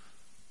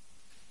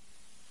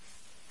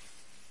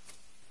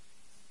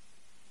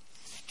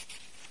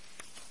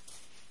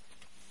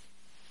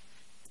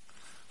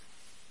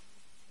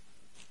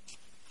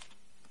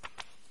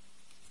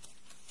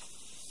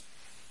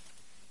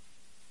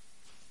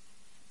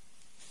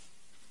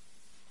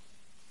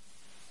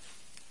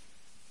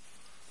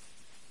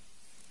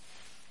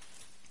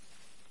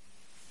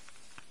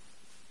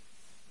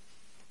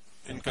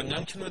 In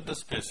conjunction with the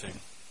spacing,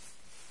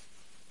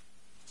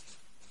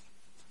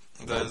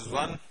 there is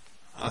one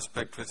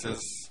aspect which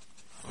is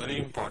very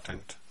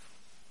important,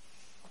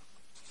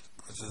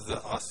 which is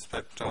the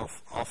aspect of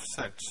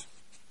offsets.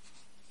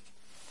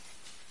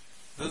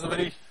 This is a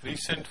very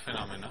recent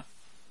phenomena,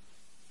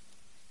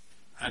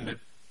 and it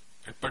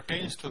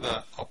pertains to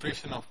the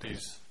operation of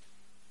these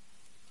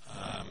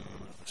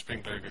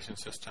sprinkler irrigation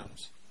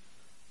systems.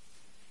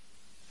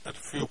 That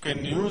if you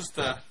can use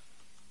the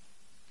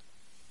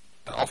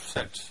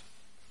offsets,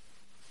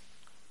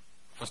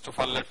 first of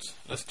all,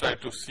 let's try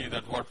to see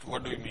that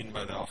what do we mean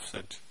by the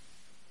offset.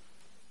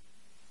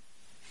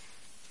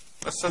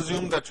 Let's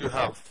assume that you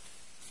have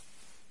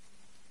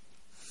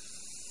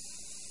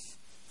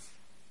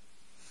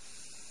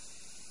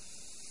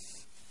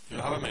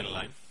a main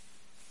line,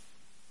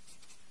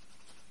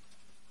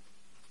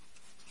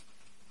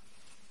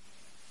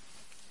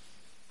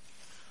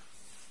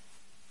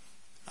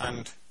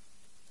 and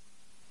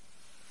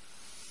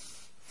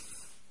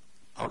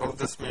out of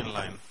this main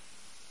line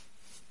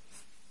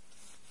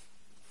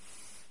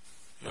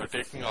you are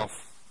taking off,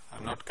 I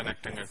am not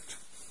connecting it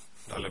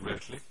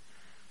deliberately,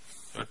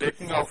 you are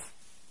taking off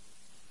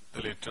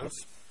the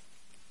laterals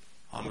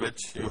on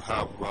which you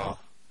have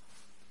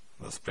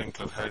the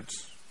sprinkler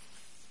heads.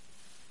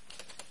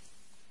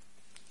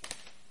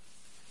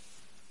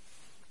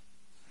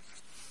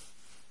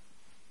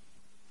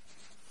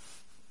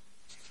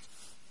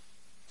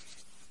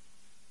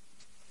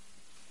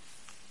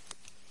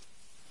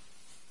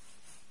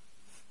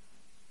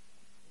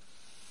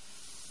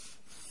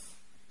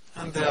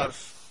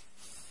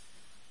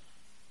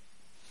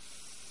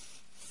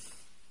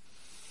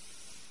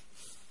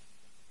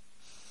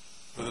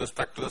 are with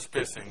respect to the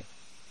spacing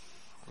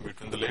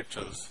between the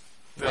laterals,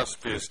 they are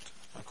spaced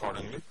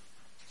accordingly.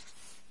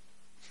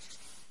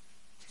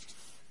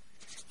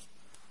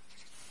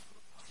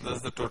 That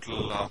is the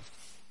total,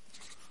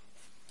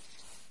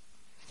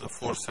 the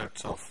 4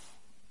 sets of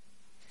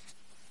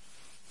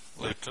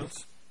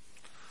laterals.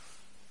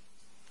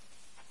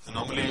 And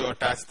normally you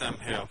attach them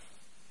here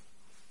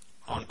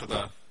onto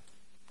the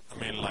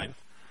main line.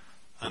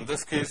 In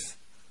this case,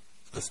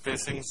 the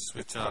spacings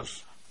which are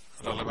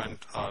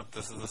relevant are,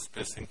 this is the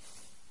spacing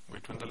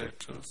between the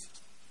laterals,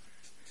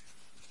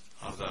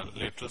 or the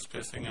lateral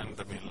spacing and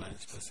the main line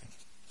spacing.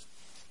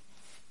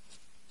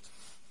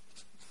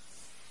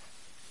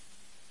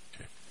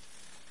 Okay.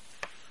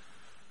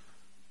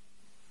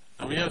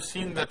 Now we have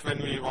seen that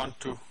when we want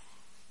to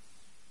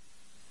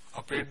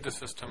operate the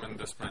system in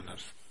this manner,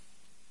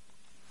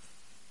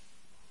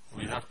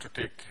 we have to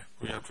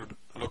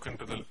look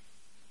into the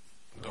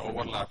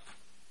overlap.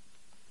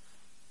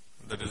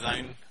 The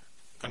design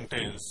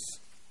contains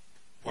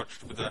what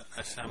should be the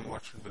SM,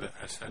 what should be the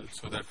SL,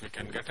 so that we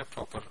can get a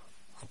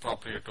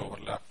appropriate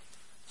overlap,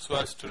 so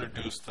as to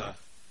reduce the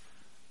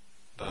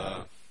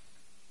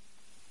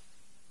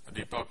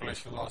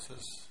depopulation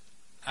losses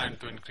and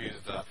to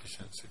increase the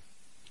efficiency,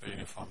 the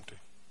uniformity.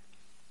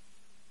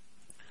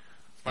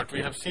 But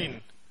we have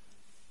seen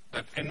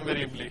that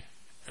invariably,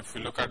 if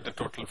we look at the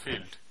total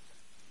field,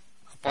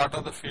 a part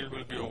of the field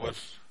will be over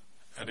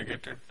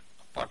irrigated,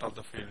 a part of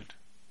the field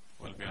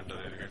will be under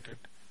irrigated,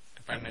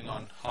 depending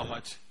on how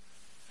much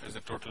is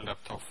the total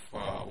depth of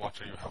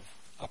water you have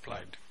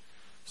applied.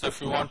 So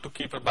if you want to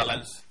keep a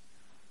balance,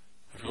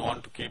 if you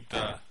want to keep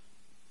the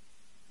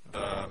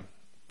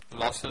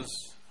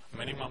losses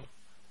minimum,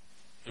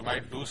 you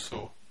might do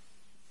so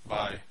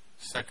by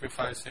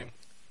sacrificing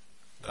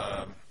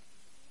the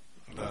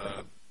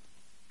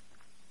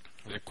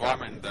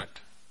requirement that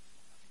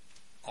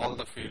all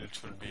the fields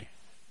should be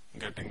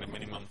getting the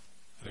minimum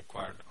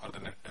required, or the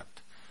net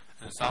depth.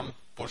 In some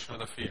portion of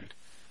the field,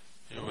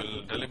 you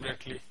will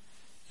deliberately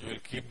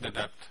keep the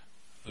depth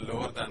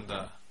lower than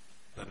the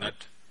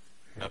net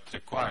depth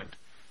required,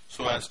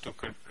 so as to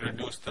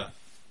reduce the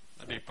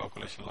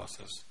depopulation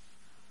losses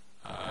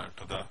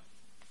to the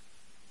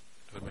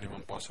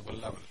minimum possible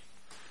level.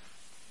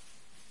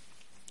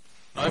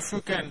 Now, if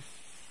you can,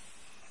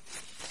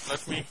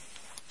 let me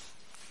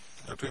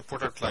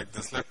put it like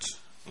this.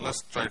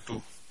 Let's try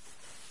to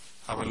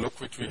have a look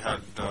which we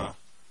had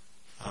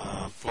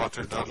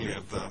plotted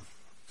earlier.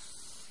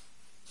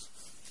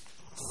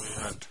 We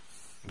had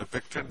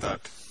depicted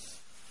that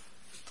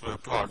through a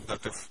plot,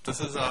 that if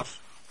this is our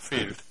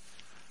field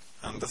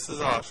and this is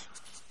our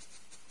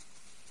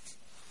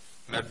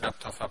net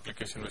depth of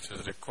application which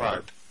is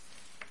required,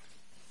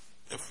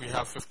 if we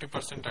have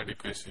 50%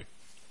 adequacy,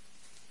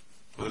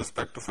 with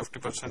respect to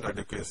 50%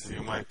 adequacy,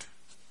 you might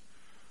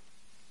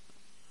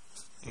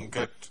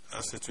get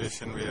a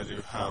situation where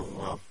you have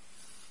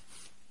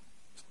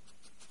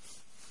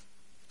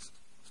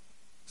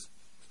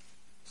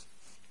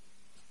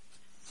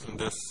in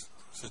this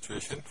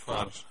situation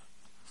for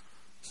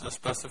a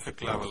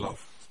specific level of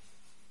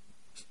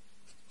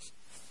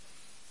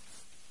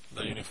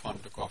the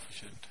uniformity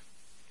coefficient.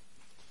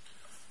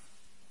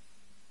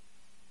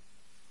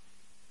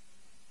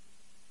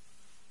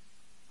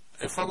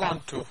 If I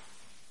want to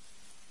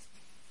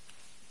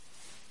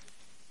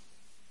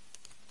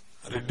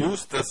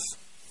reduce this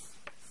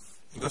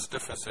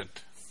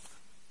deficit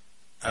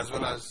as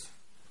well as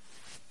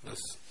this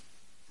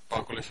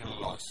populational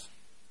loss,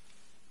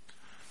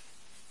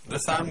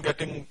 this I am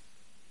getting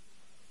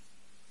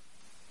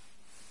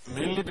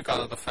mainly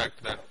because of the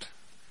fact that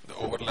the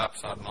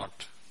overlaps are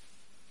not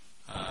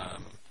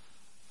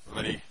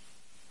very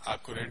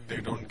accurate.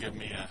 They don't give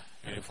me a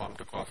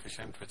uniformity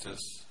coefficient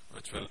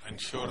which will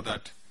ensure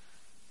that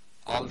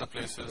all the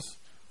places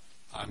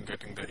I am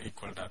getting the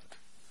equal depth.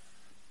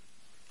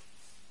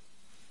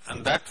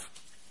 And that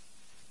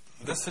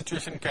this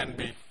situation can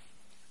be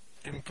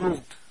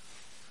improved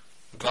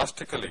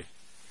drastically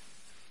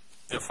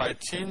if I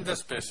change the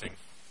spacing,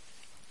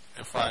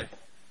 if I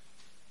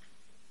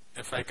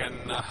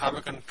can have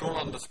a control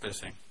on the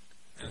spacing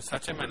in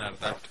such a manner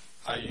that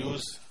I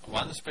use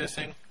one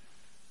spacing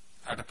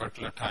at a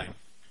particular time.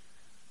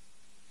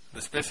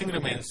 The spacing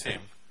remains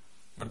same,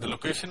 but the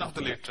location of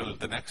the lateral, in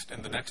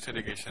the next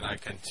irrigation, I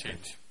can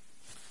change.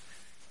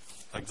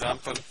 For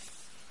example,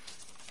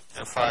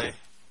 if I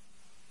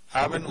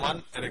have in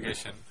one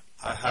irrigation,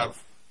 I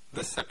have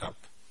this setup,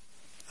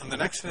 and the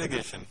next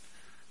irrigation,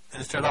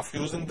 instead of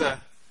using the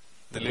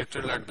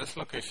lateral at this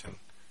location,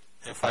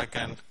 if I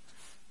can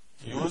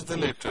use the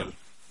lateral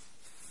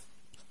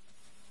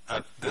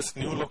at this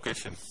new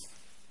location,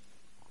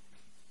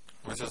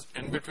 which is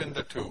in between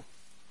the two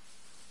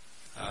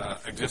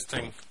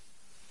existing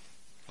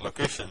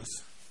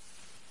locations,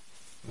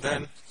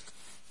 then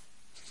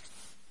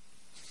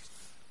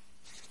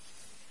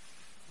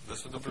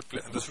this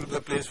will be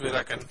the place where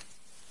I can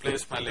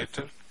place my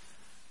lateral,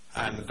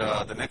 and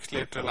the next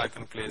lateral I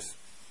can place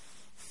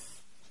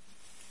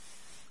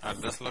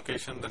at this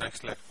location, the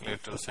next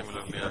lateral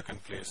similarly I can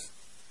place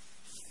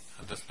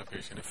at this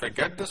location. If I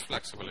get this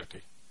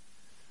flexibility,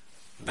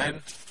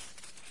 then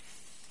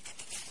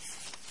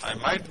I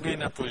might be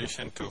in a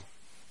position to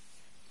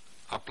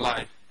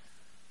apply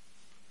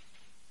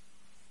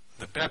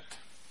the depth,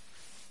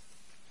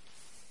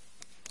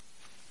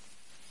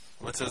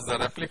 which is the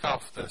replica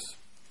of this.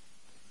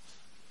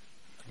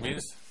 It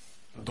means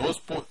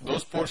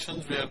those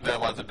portions where there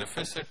was a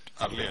deficit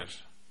earlier,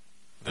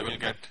 they will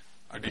get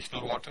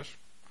additional water,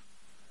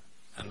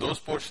 and those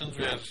portions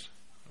where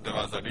there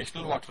was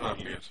additional water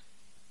earlier,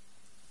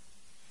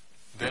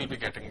 they will be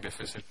getting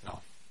deficit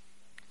now.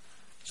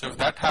 So if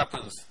that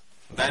happens,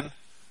 then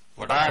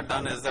what I have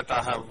done is that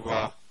I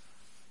have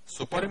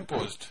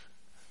superimposed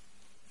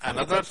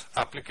another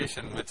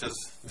application which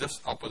is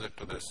just opposite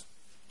to this.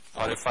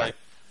 Or if I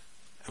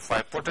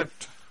put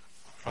it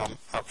from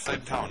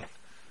upside down,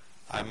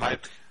 I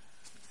might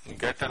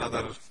get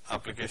another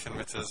application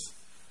which is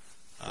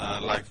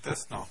like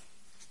this now.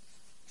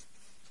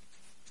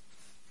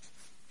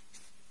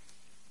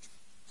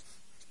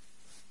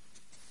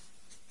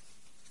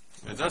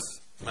 We're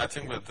just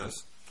matching with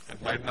this.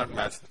 It might not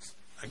match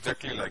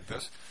exactly like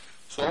this.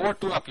 So over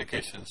two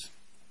applications,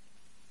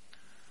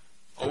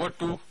 over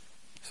two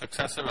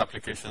successive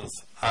applications,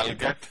 I'll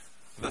get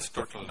this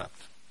total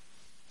depth,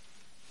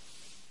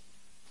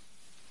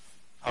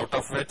 out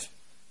of which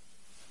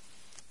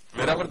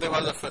wherever there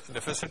was a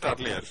deficit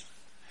earlier,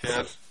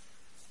 here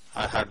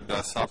I had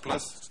a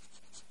surplus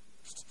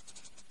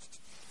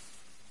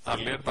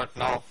earlier, but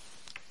now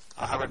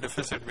I have a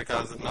deficit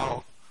because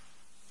now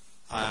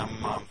I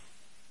am,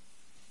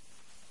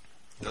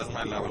 this is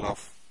my level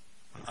of,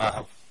 I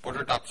have put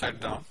it upside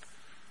down,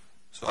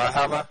 so I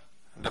have a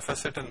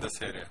deficit in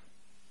this area.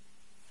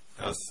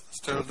 Because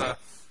still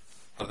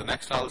for the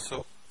next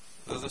also,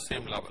 this is the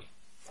same level,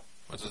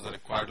 which is the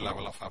required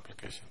level of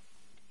application.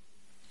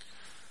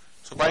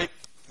 So by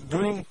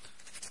using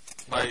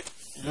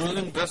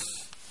this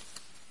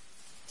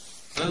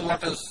is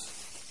what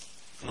is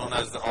known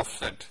as the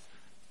offset.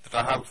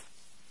 That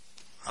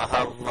I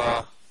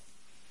have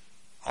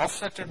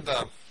offsetted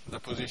the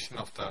position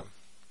of the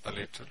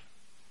lateral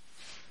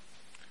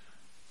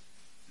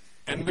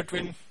in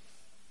between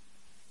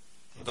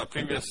the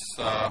previous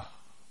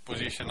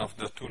position of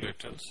the two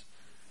laterals,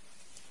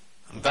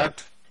 and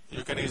that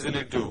you can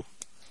easily do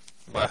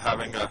by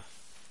having a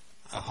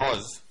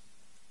hose.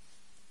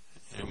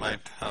 You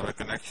might have a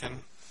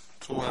connection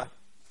through a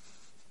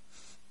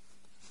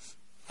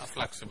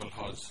flexible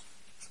hose,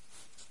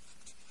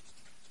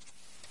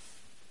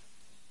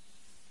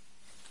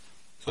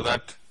 so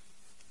that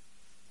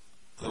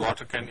the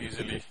water can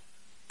easily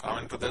come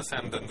into this,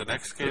 and then the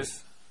next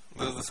case,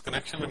 this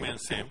connection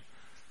remains same,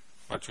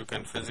 but you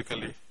can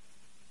physically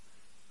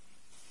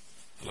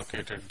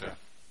locate it there.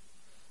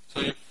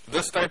 So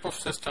this type of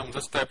system,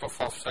 this type of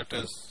offset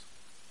is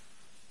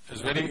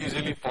very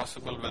easily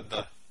possible with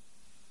the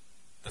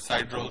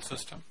side roll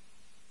system,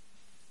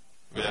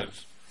 where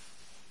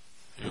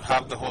you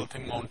have the whole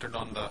thing mounted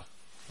on the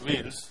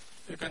wheels.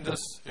 You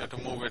have to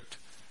move it,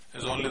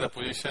 is only the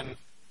position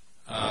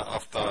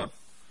of the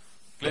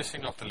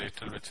placing of the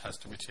lateral which has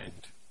to be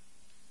changed.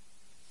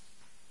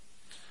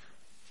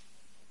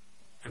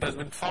 It has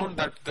been found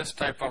that this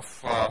type of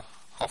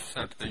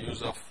offset, the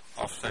use of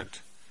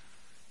offset,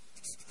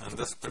 in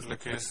this particular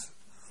case,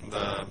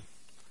 the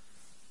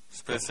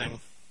spacing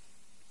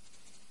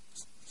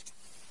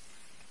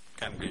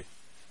can be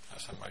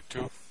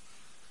SMI2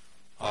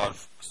 or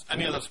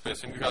any other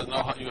spacing, because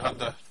now you have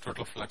the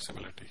total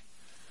flexibility.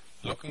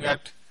 Looking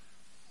at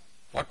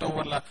what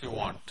overlap you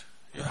want,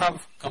 you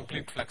have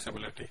complete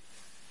flexibility,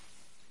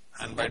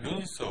 and by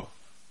doing so,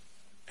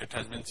 it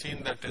has been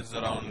seen that is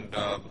around,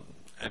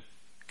 it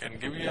can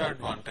give you an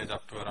advantage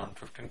up to around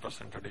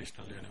 15%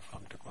 additional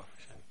uniformity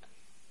coefficient.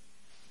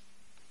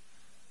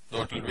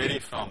 Though it will vary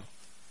from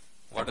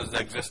what is the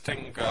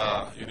existing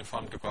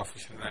uniformity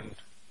coefficient and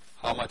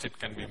how much it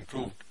can be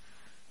improved.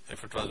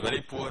 If it was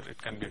very poor, it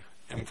can be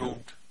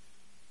improved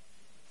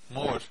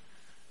more.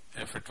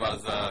 If it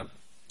was a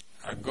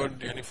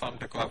good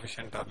uniformity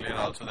coefficient earlier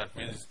also, that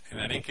means in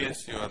any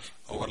case your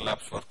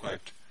overlaps were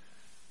quite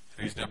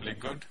reasonably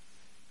good.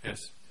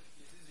 Yes?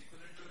 This is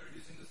equivalent to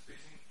reducing the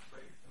spacing by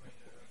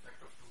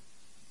factor of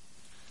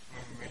 2,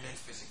 mainline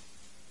spacing.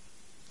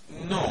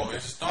 No,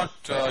 it's not,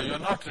 you are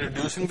not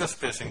reducing the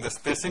spacing. The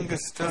spacing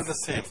is still the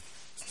same.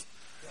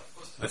 Yeah, of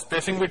course. The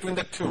spacing between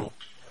the two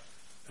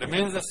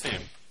remains the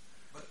same.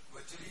 But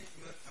virtually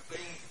you are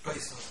applying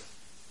twice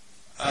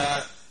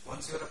Uh,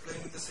 once you are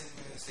applying the same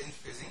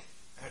spacing,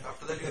 and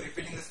after that you are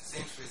repeating the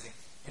same spacing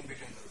in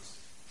between the rows.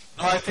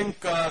 No, I think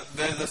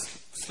there is a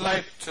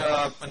slight,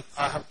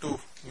 I have to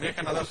make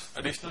another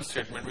additional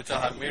statement which I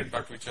have made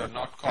but which are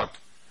not caught.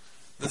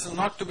 This is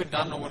not to be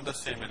done over the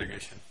same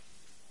irrigation.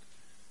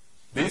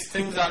 These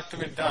things are to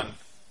be done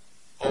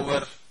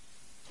over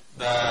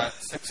the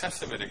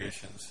successive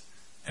irrigations.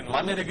 In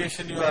one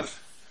irrigation you are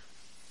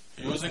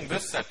using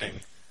this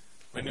setting.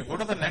 When you go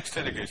to the next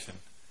irrigation,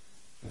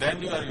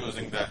 then you are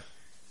using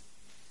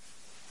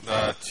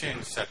the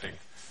change setting.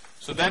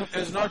 So then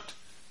is not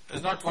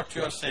what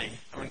you are saying.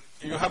 I mean,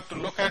 you have to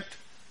look at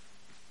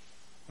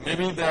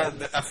maybe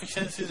the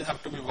efficiencies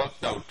have to be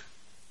worked out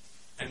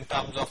in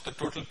terms of the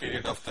total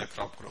period of the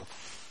crop growth.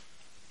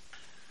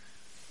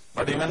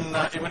 But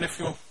even if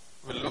you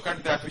will look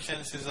at the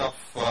efficiencies of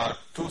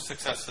 2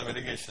 successive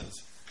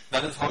irrigations,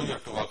 that is how you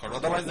have to work out.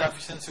 Otherwise, the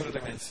efficiency will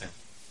remain same.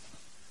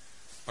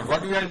 But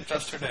what we are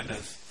interested in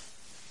is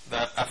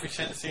the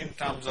efficiency in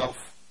terms of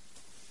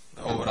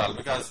the overall,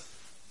 because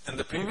in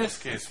the previous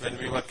case, when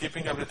we were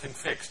keeping everything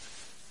fixed,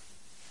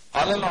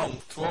 all along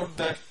throughout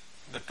the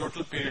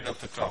total period of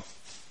the crop,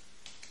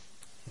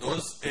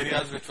 those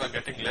areas which were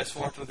getting less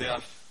water,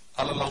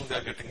 all along they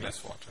are getting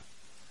less water.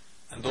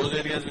 And those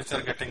areas which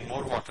are getting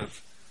more water,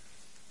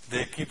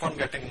 they keep on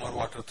getting more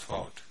water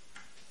throughout.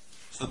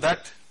 So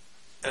that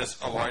is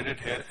avoided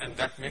here, and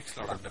that makes a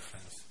lot of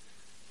difference.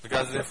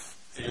 Because if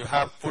you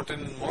have put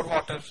in more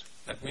water,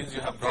 that means you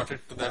have brought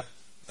it to the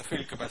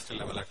field capacity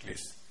level at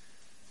least.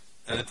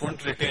 And it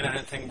won't retain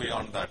anything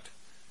beyond that.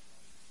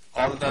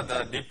 All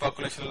the deep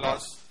percolation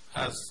loss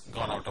has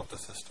gone out of the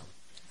system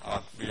or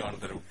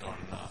beyond the root zone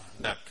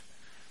depth.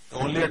 The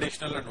only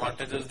additional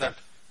advantage is that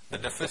the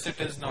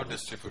deficit is now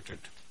distributed.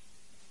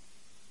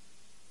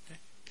 Okay.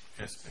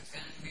 Yes, please.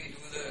 Can we do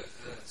the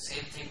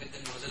same thing with the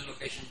nozzle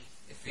location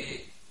if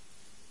we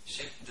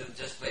shift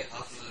just by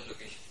half nozzle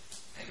location?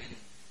 I mean,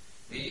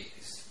 we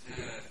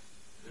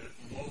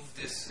move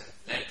this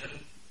lateral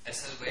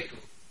SL by 2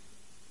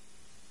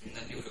 in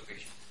the new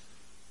location.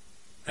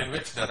 In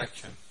which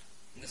direction?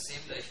 In the same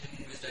direction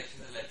in which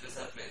direction the laterals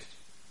are placed.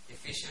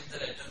 If we shift the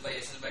lateral by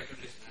SL by 2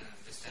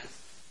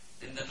 distance,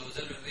 then the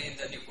nozzle will be in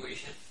the new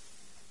position,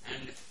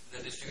 and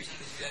the distribution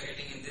which we are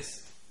getting in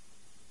this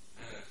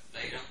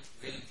diagram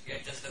will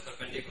get just the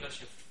perpendicular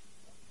shift.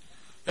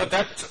 Yeah,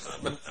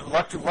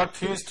 what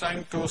he is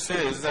trying to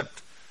say is that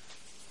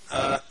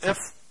if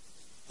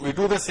we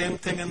do the same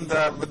thing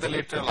with the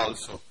lateral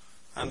also,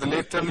 and the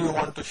lateral you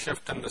want to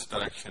shift in this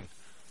direction,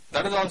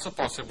 that is also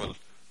possible,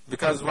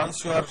 because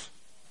once you are,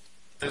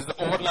 there is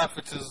the overlap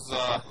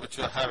which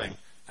you are having,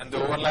 and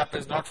the overlap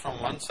is not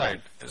from one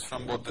side, it is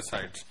from both the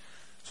sides.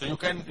 So you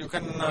can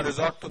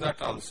resort to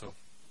that also,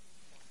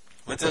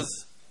 which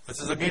is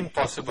again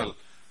possible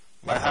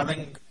by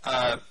having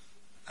a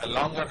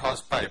longer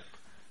hose pipe.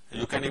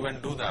 You can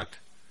even do that.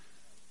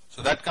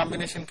 So that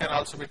combination can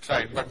also be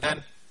tried, but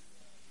then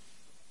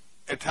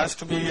it has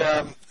to be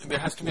there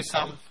has to be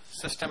some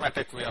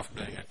systematic way of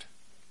doing it,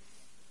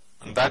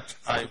 and that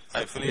I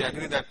fully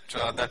agree that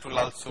that will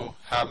also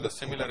have the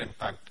similar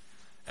impact,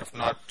 if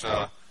not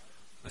the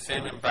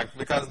same impact.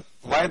 Because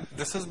why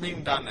this is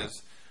being done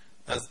is,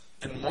 as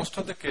in most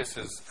of the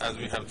cases, as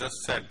we have just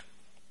said,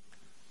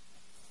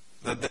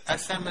 that the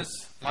SM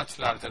is much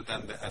larger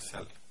than the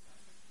SL.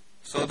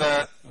 So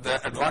the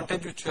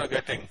advantage which you are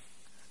getting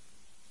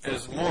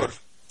is more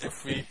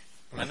if we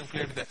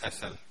manipulate the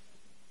SM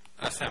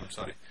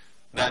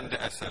than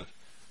the SL.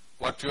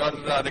 What you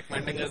are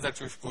recommending is that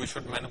we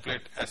should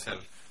manipulate SL,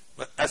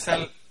 but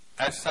SL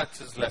as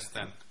such is less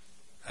than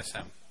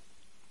SM.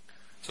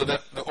 So the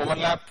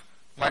overlap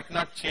might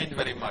not change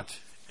very much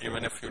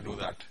even if you do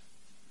that.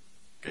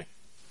 Okay.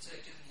 So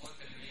it is more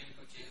convenient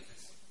to change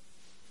this.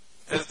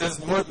 It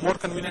is more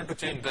convenient to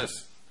change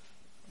this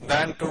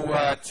than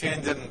to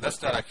change in this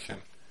direction,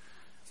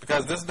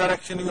 because this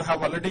direction you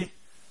have already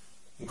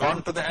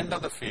gone to the end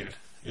of the field.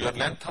 Your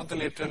length of the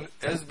lateral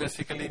is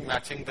basically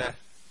matching the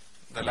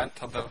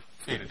length of the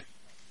field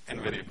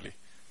invariably.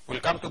 We'll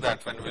come to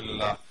that when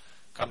we'll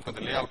come to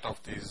the layout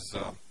of these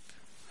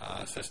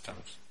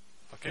systems.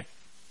 Okay.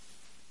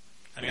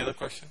 Any other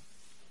question?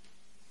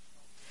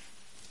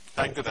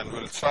 Thank you. Then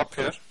we'll stop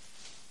here.